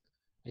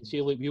and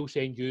say, look, we'll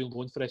send you on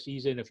loan for a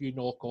season if you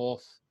knock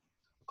off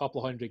a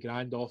couple of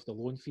 $100,000 off the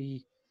loan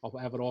fee or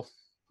whatever off,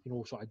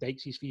 sort of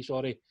Dykes' fee,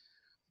 sorry.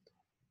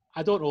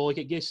 I don't know,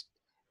 it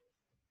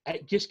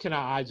just kind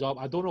of adds up.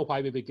 I don't know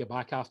why we would get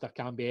back after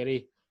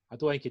Canberra. I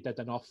don't think he did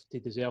enough to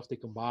deserve to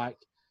come back.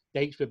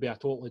 Dykes would be a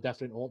totally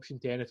different option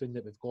to anything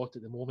that we've got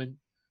at the moment.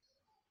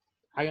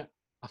 I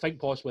think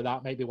possibly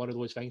that might be one of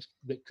those things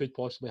that could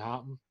possibly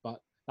happen,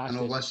 but that's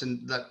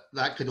listen,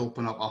 that could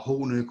open up a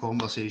whole new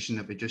conversation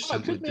that we just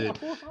simply do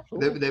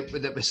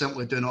that we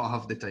simply do not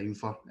have the time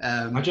for.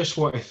 I just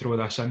want to throw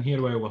this in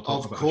here while we're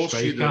talking about a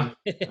striker.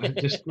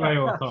 Just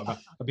while we're talking about,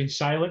 I've been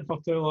silent for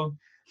too long.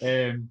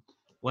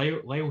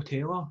 Lyle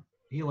Taylor,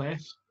 he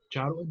left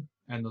Charlton,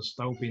 and there's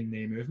still been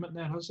movement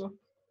there, has there?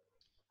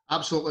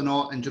 Absolutely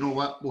not. And do you know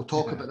what? We'll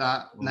talk about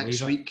that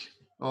next week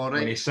All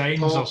When he right.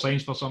 signs or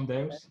signs for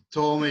somebody else.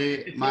 Tommy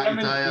He's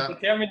McIntyre.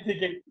 determined to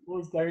get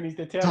closed down. He's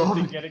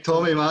determined to get it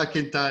Tommy closed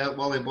down. McIntyre,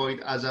 Wally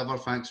Boyd, as ever,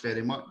 thanks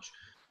very much.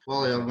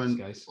 Wally Thanks, Irwin,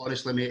 guys.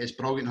 honestly, mate, it's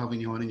brilliant having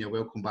you on and you're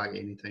welcome back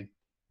anytime.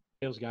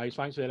 Cheers, guys.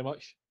 Thanks very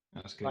much.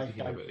 That's good to Thanks,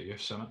 hear guys. about the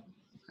youth summit.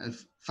 And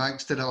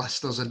thanks to the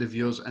listeners and the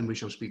viewers, and we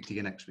shall speak to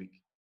you next week.